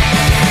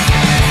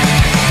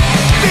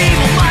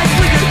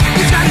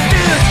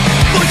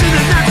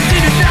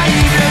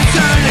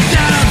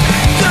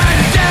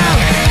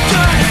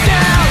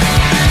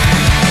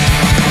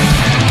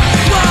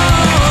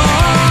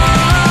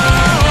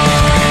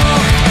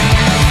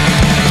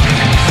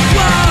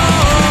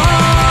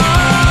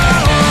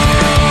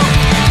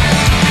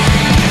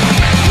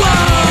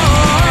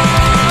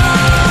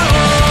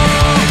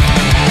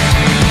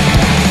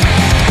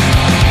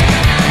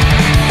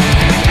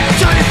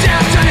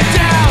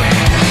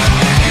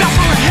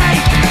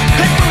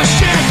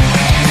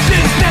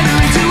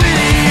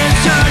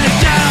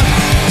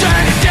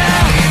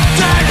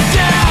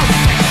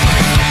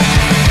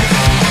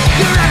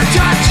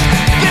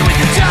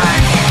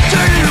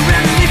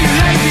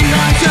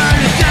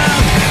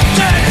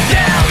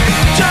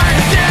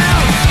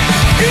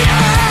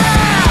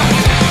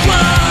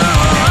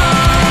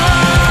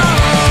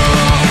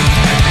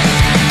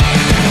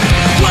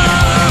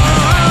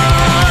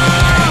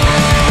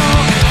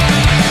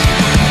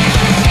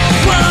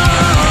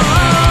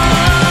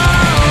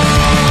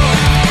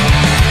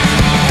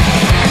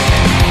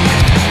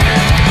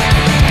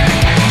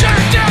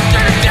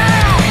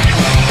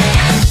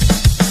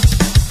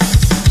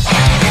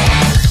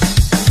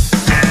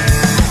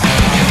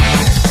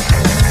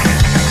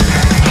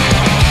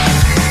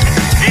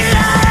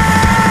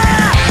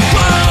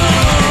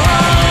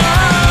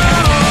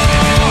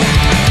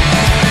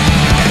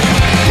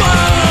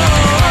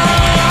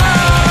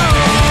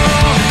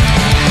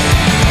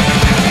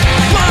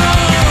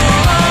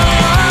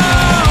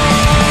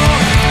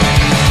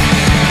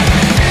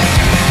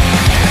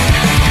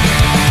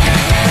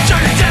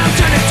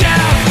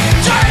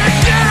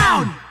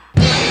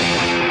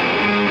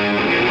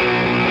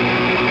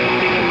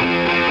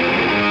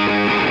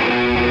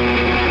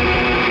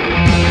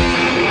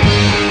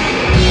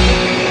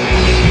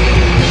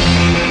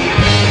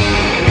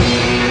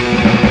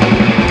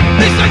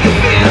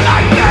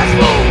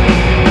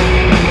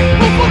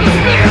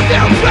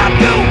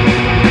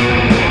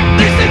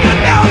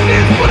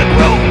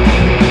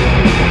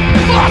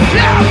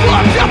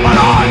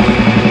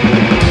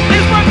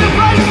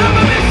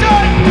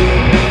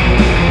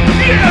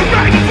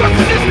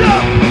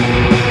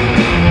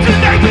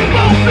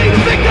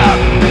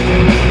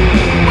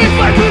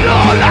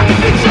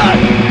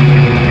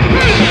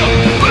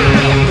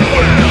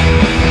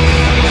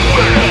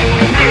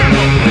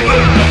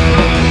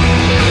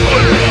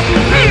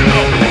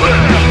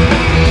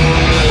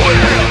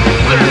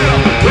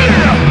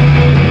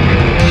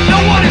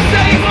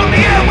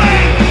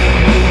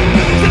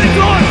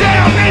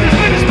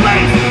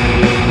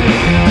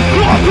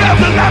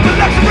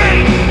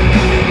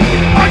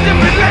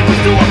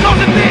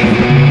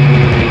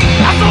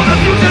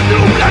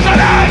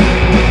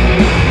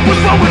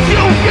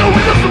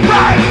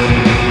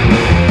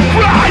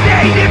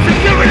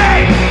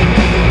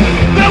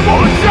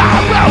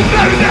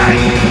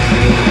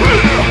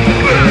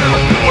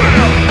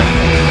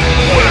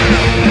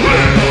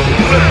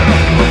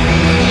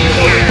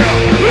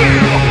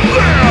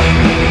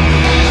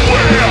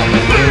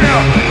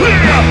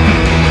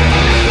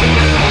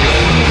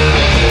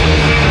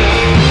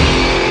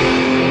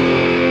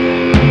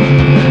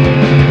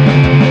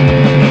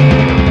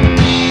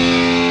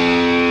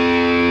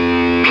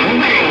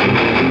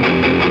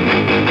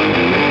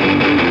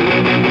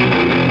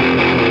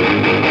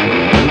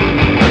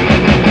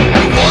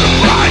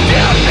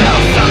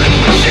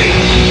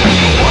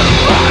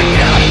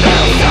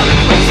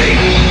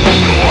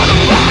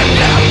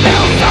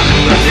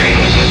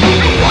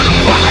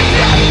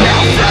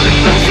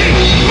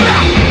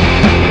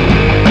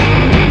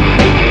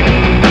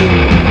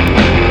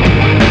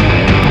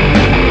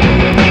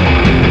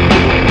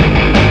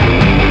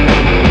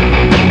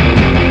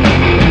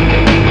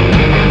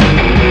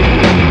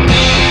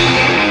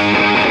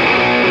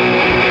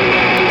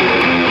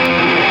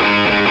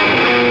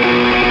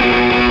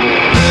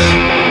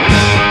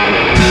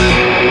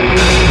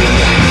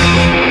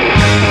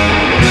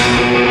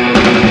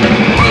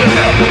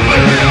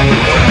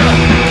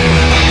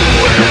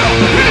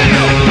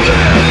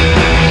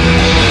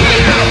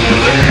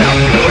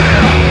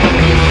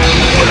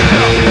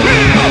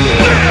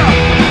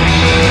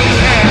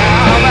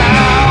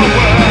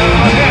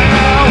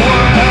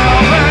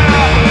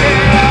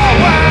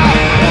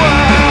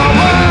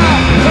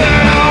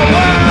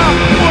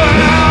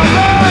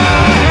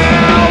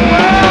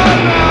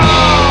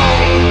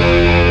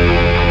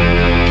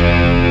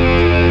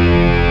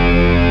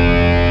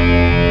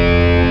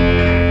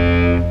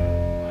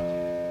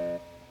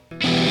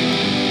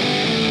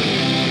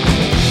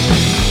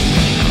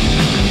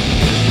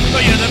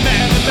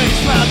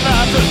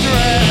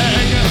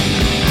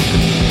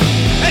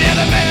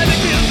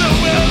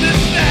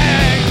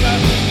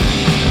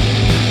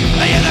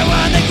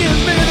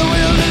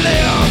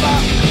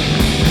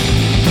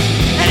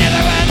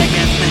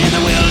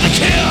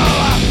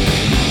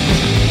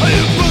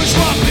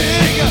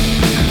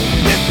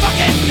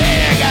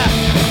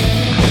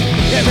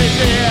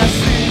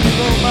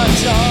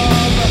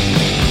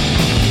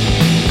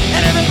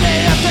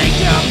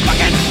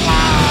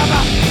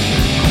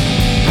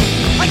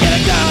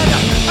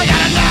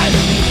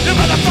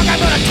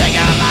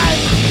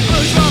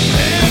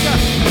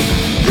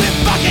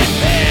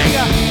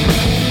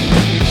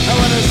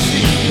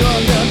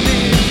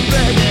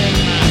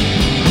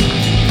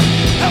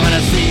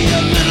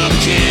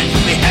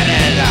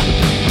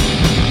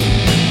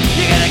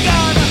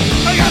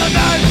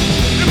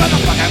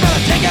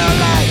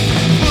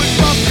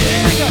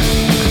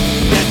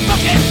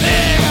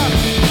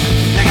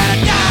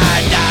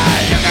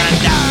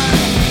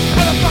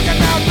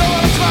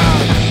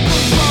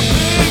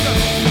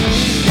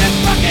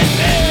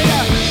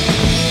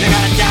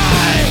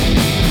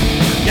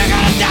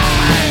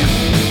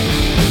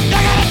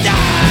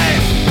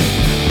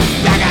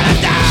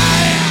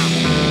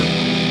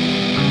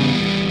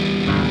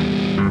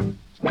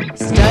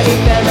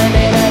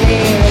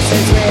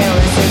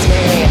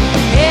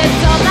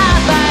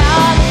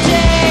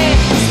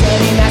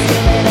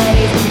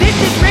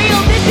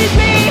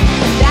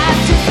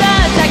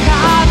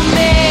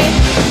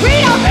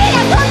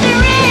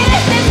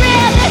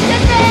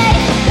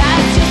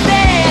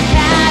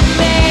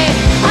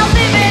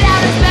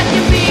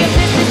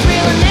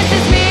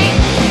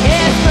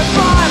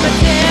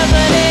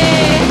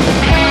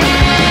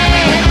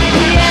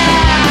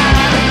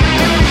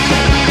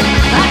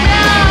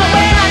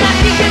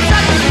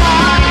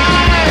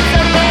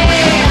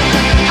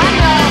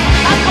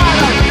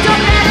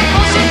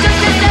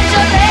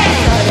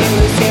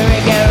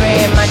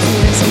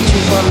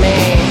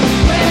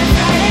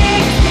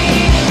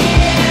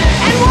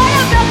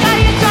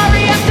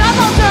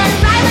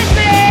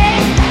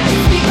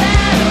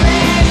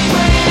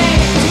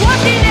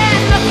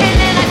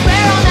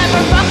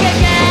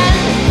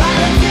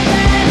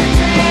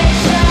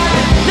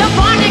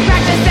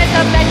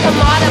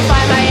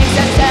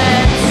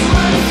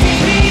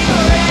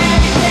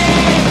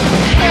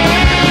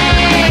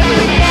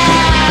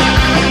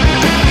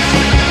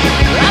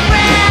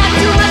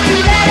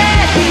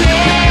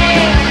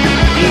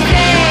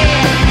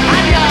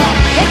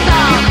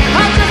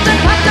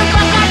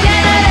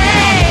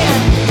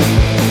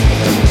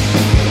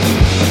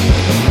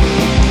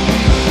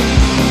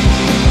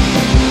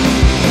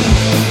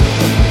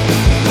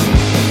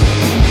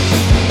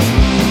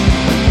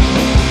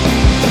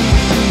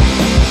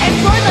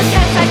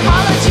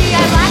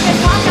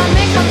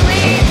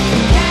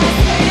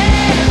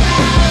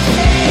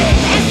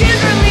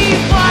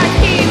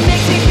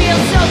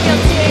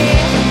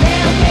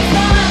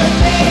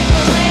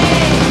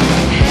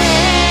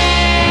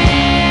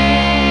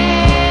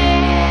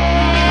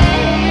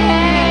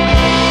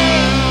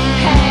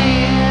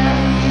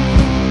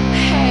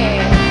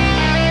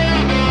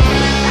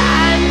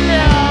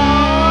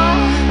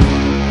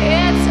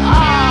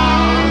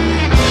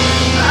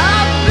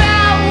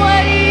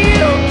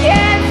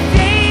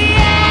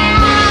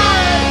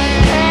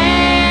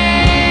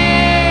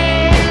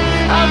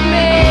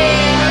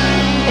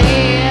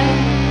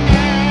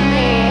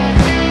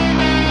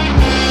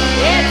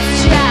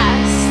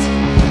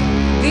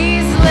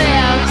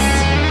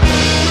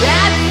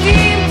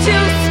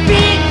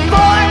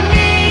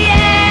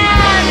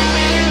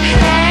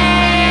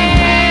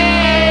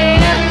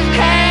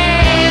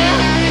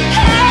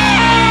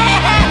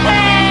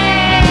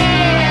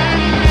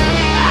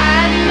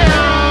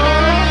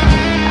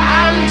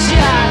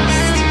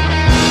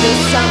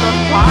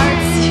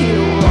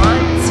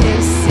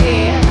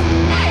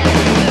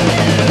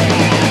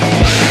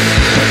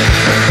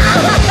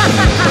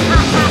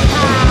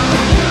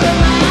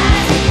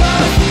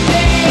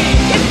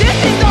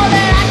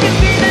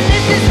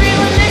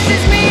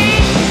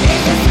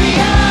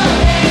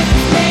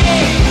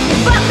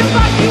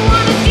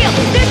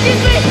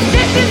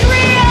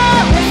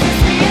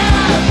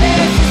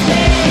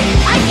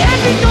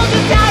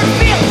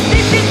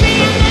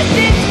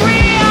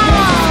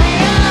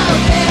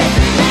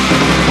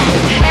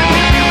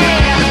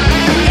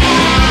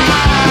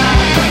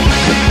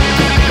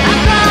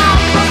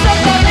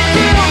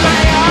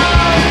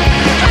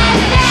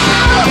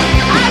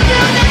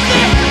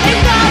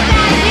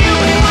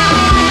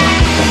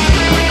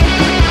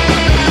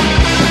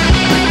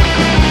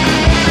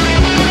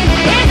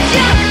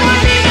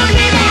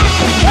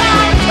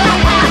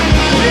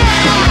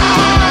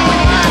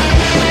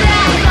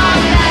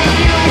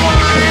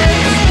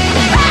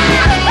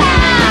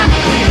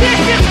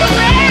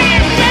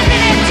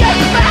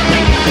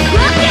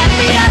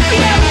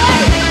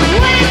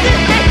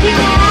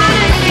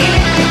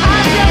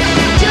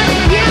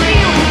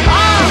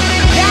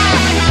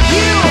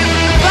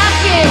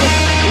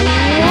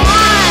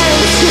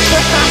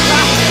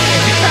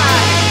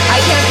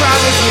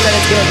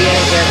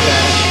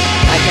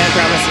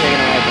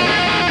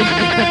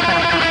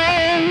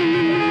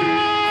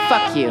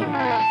 Fuck you.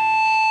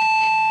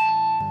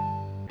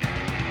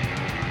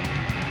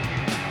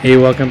 Hey,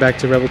 welcome back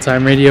to Rebel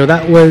Time Radio.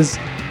 That was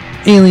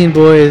Alien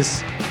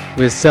Boys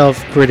with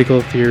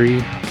Self-Critical Theory.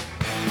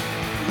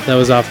 That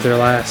was off their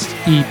last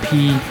EP,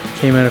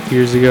 came out a few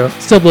years ago.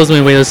 Still blows me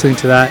away listening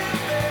to that.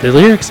 The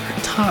lyrics are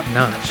top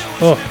notch.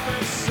 Oh,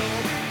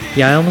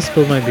 yeah, I almost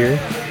spilled my beer.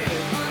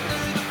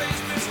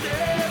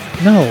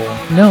 No,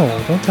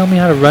 don't tell me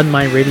how to run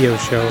my radio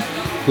show.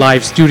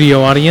 Live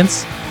studio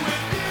audience.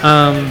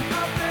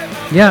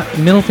 Yeah,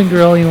 middle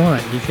finger all you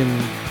want. You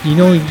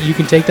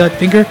can take that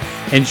finger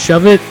and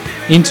shove it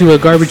into a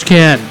garbage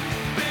can.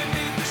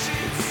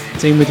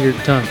 Same with your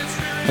tongue.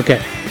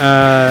 Okay,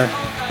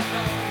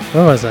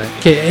 where was I?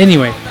 Okay,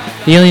 anyway,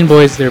 the Alien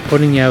Boys, they're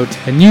putting out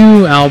a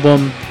new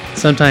album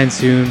sometime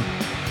soon.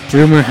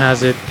 Rumor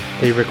has it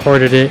they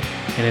recorded it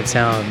and it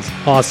sounds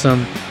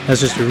awesome.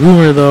 That's just a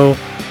rumor though.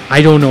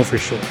 I don't know for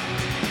sure.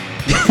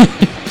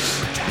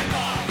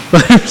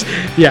 But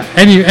yeah,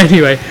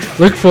 anyway,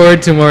 look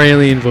forward to more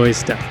Alien Boys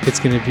stuff.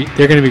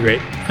 They're gonna be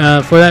great.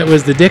 For that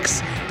was the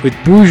Dicks with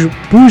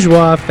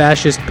Bourgeois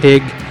Fascist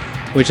Pig,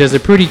 which has a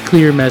pretty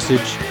clear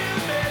message,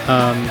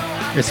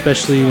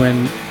 especially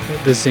when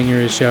the singer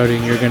is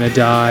shouting, "You're gonna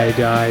die,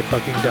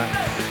 fucking die."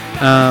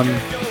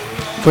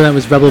 For that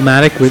was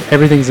Rebelmatic with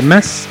Everything's a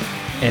Mess,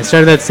 and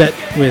started that set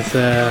with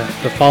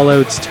the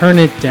Fallout's Turn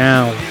It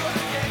Down,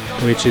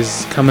 which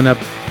is coming up.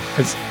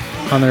 It's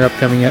on their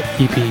upcoming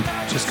EP,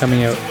 just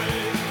coming out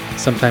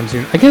sometime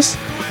soon. I guess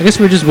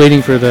we're just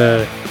waiting for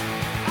the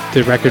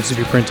records to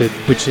be printed,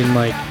 which in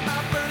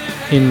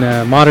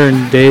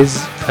modern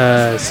days,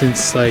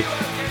 since like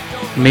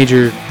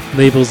major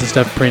labels and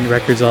stuff print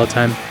records all the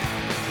time,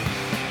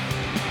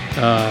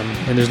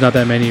 and there's not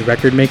that many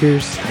record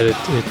makers, that it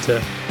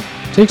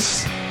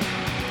takes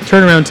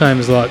turnaround time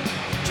is a lot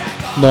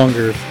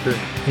longer for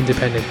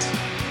independent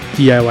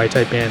DIY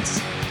type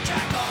bands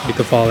like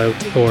the Fallout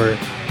or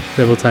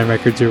Rebel Time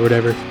Records or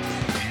whatever.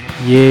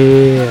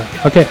 Yeah.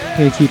 Okay, I'm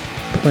gonna keep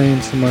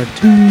playing some more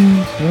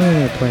tunes. What am I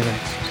gonna play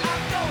next?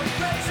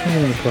 What am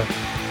I gonna play?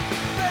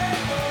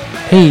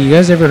 Hey, you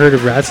guys ever heard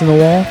of Rats on the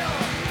Wall?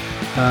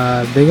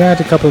 They got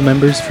a couple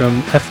members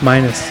from F-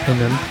 in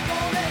them,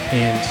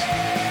 and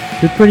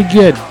they're pretty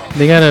good.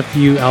 They got a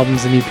few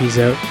albums and EPs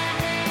out.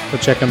 Go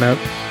check them out.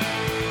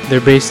 They're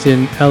based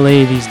in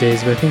LA these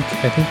days, but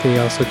I think they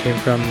also came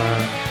from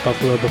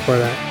Buffalo before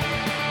that.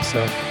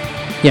 So,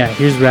 yeah,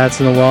 here's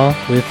Rats on the Wall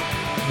with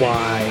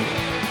Why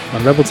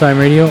on Rebel Time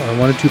Radio on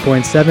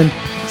 102.7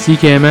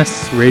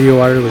 CKMS Radio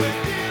Waterloo.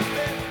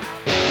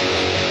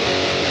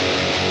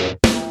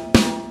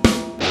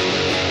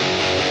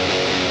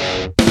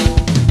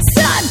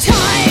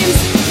 Sometimes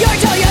you're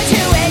told you're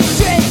too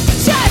extreme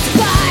just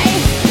by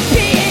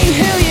being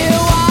who you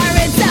are,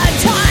 and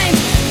sometimes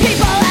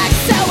people act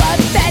so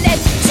offended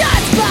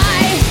just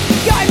by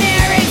your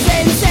mere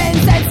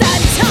existence, and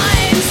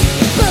sometimes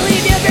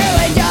believe you've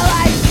ruined your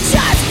life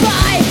just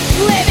by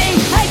living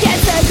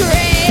against the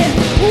grain.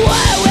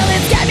 What will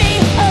it get me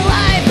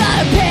alive?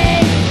 The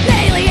pain,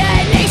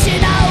 alienation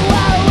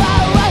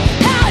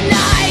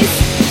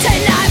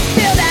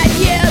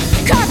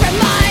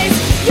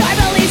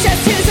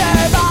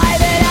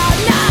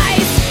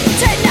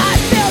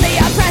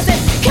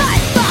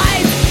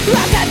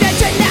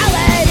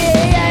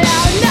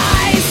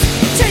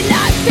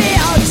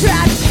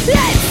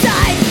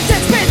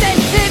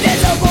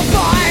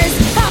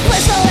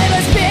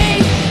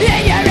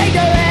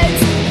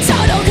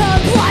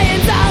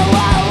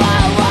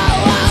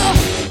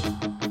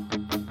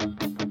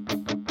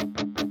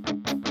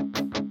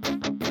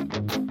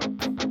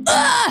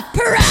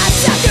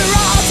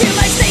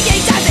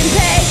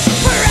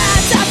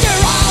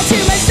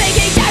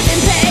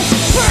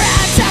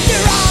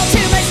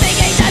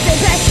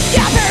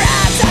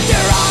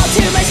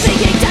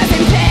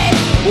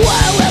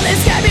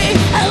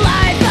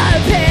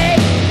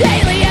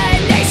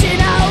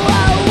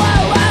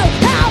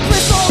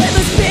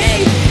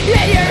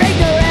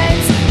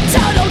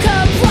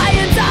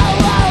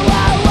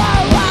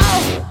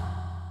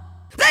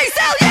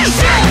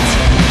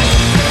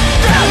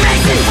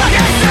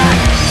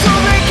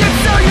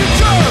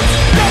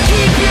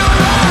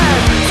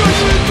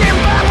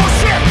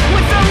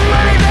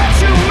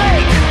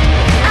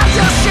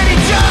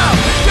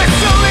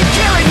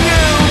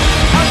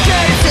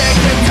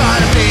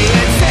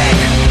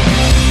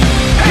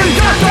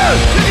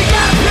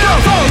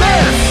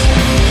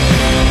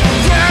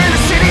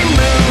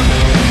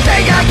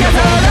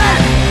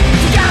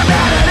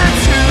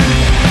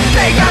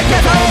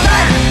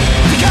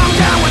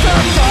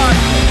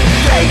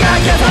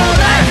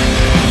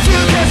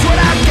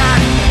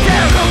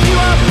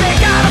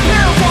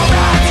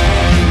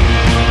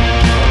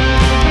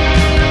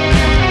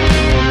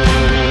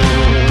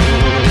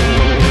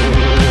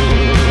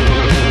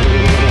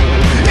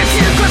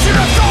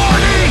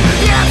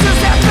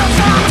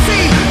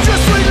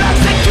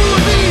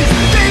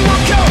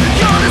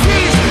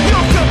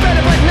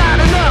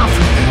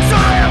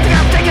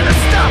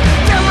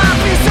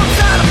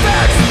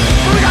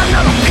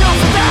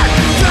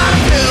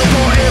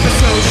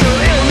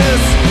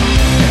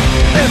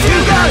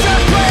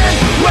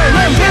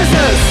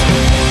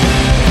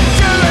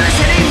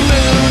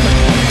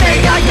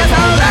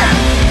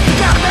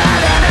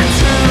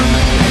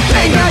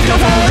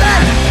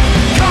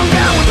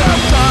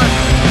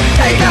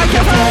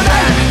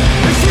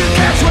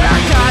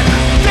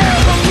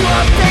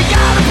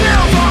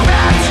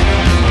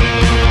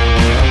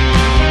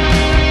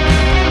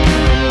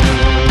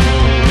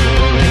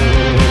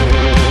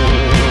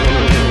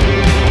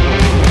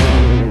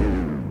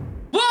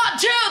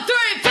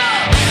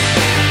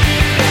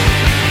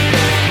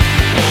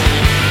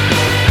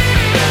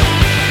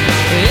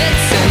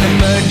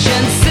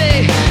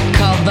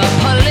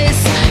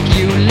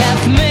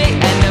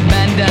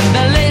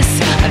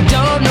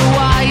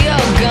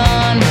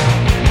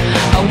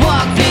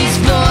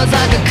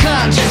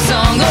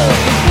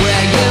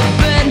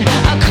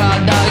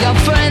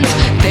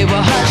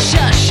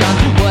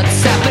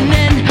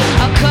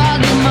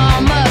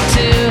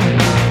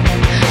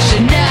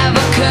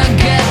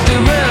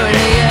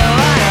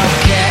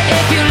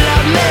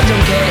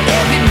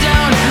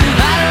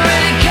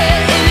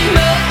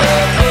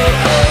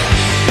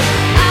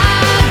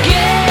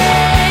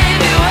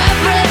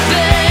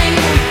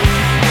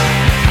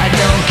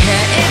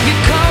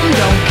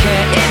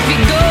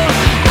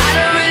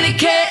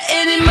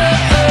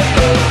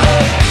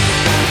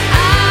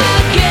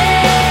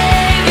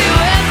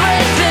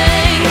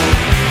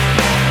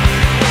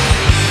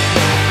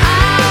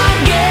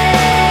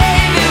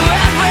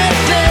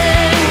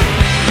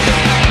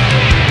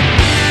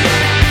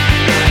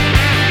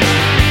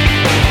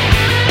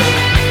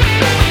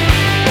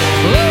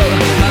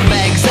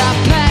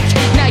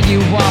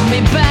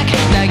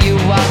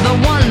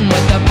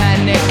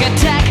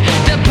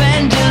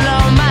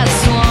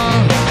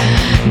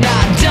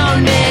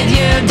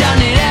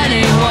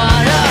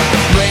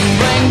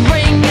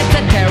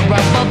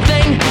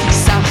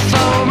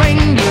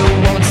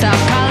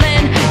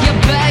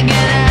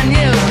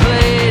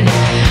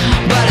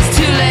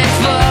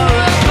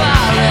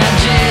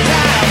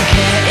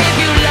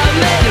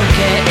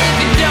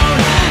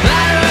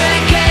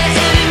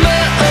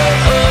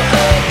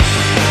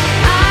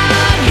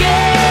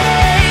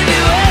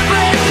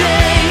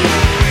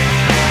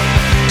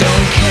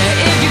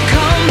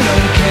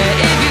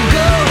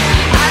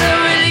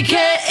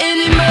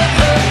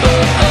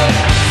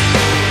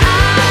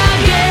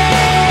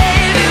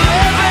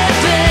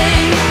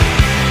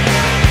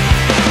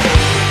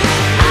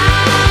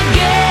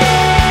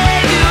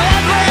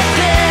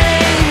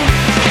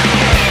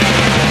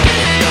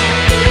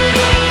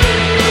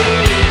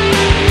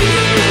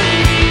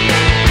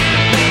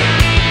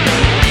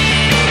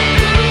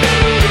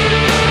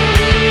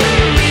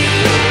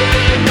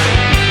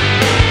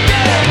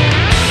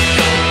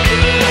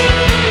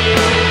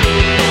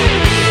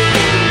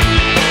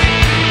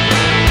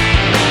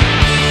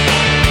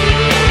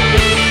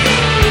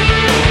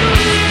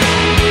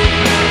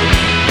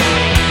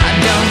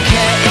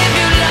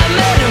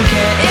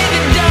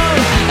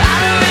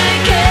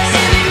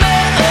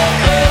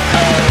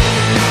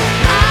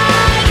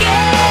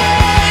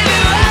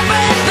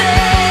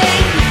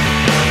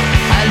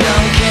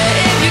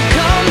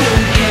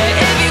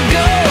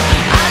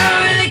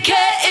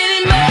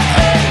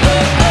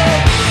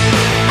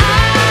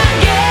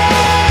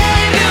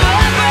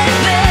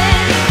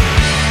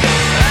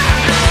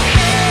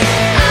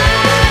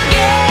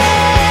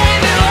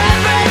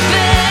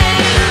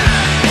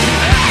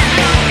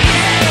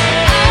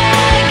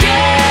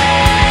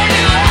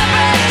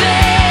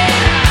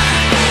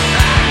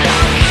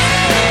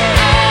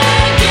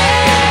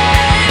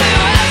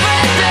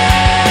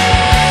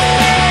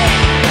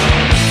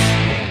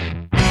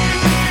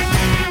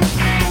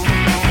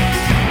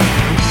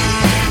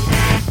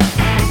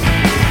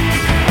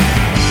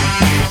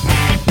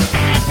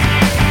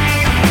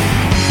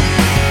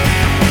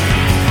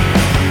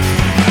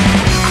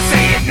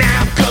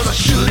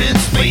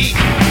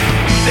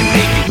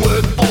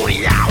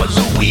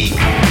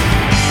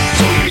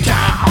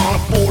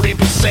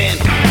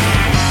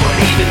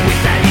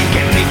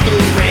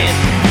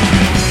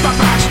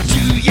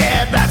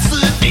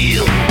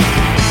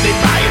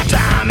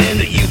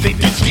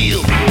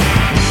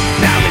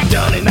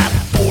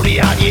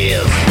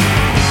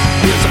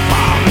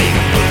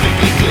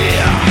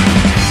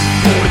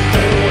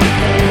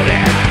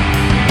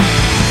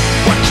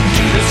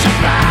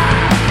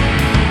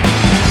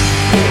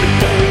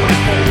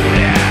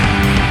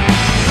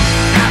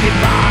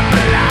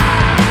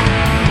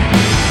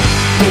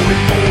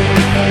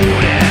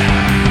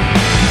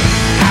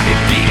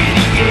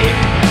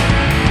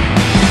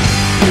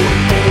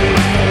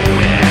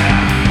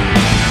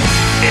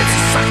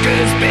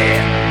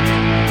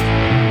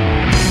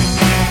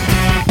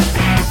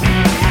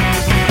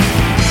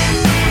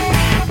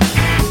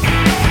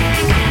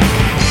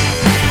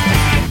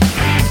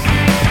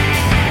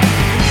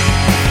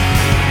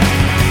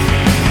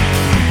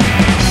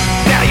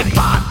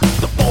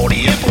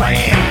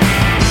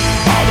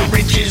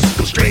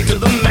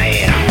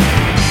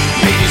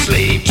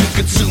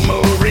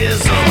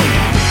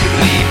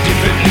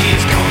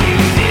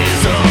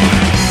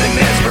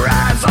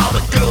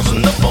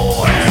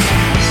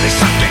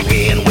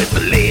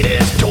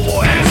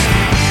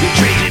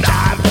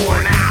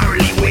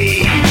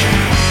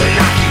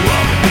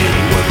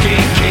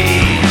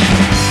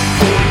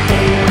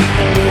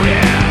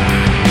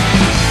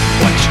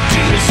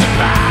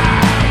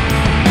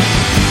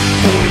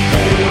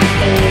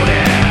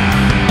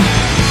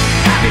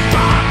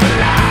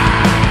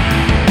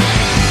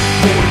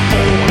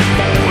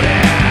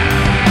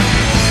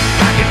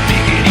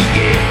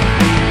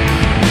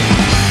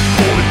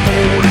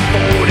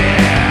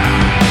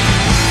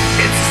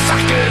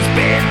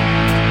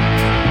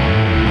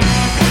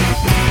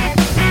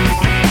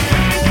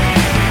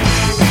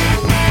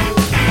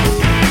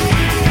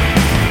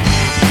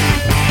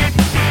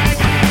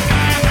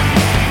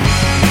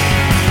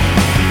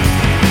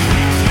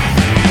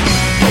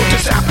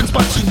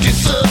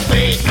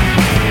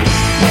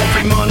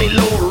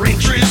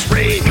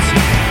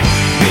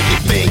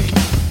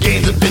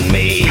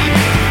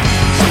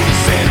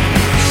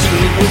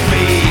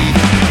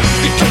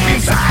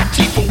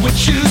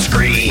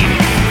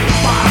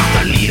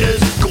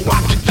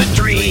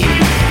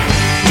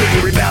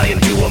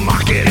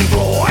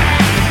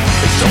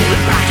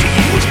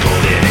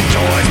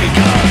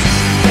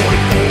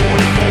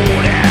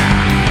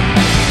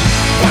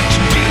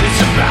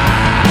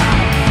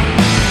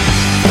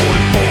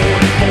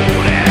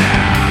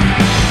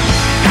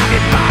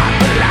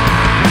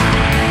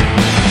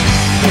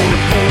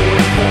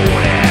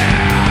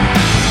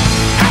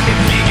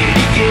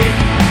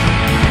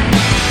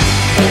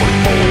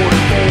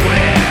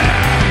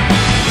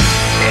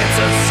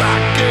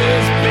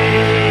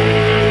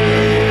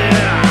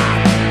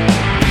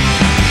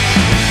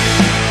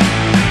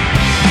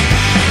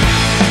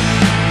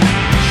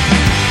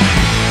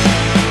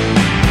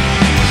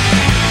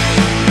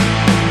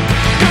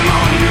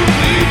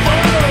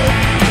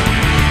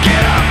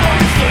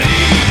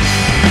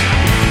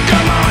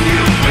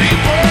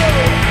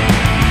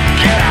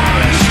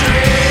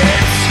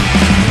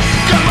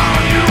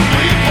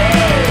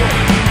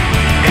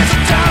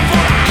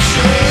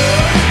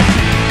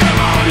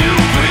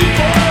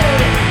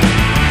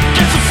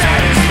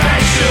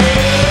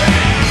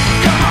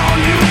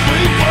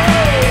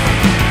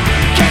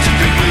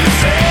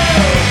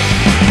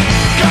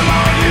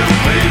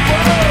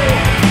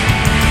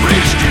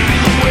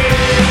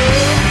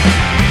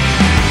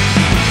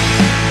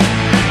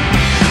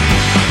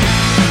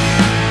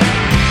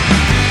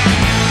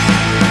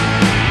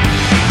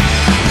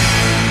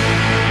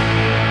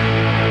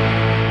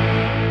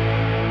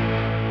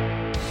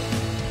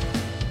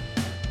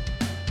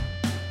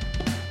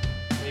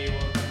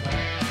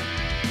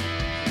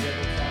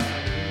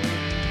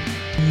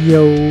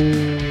Yo.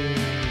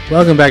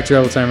 Welcome back to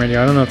Rebel Time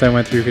Radio. I don't know if that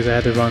went through because I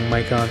had the wrong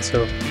mic on,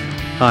 so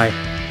hi.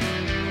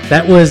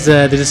 That was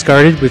The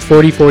Discarded with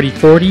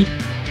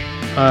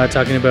 40-40-40,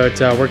 talking about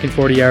working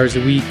 40 hours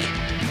a week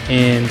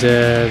and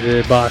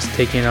the boss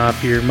taking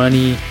off your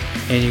money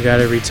and you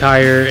gotta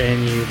retire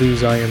and you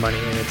lose all your money.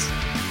 And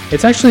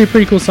it's actually a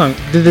pretty cool song.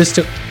 The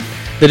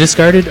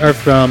Discarded are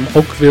from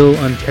Oakville,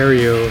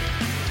 Ontario,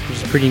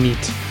 which is pretty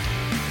neat.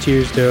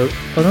 Cheers to...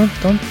 Oh,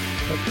 don't...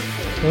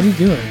 What are you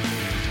doing?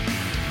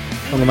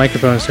 Oh, the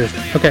microphone is first.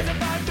 Okay.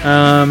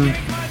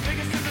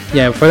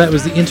 Yeah, before that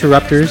was The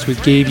Interrupters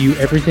with Gave You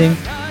Everything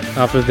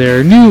off of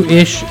their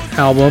new-ish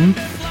album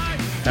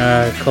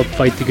called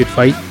Fight the Good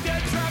Fight.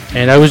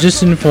 And I was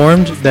just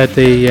informed that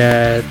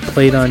they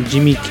played on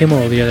Jimmy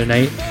Kimmel the other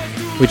night,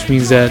 which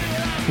means that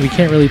we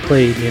can't really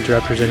play The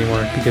Interrupters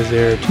anymore because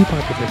they're too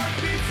popular.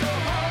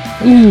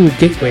 Ooh,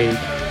 Gateway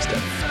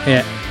stuff.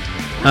 Yeah.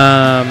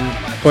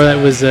 Before that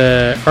was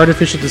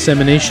Artificial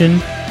Dissemination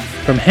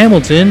from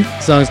Hamilton.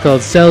 The song's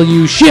called Sell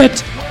You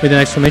Shit with an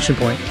exclamation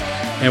point.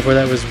 And before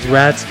that was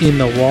Rats in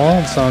the Wall,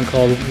 a song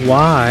called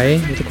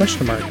Why with a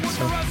question mark.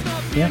 So,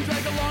 yeah.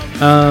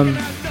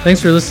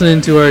 Thanks for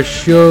listening to our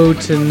show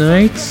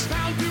tonight.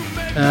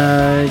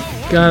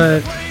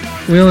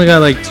 We only got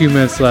like 2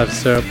 minutes left,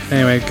 so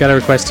anyway, got a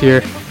request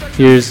here.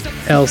 Here's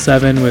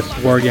L7 with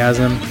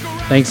Wargasm.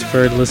 Thanks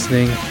for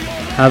listening.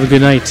 Have a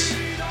good night.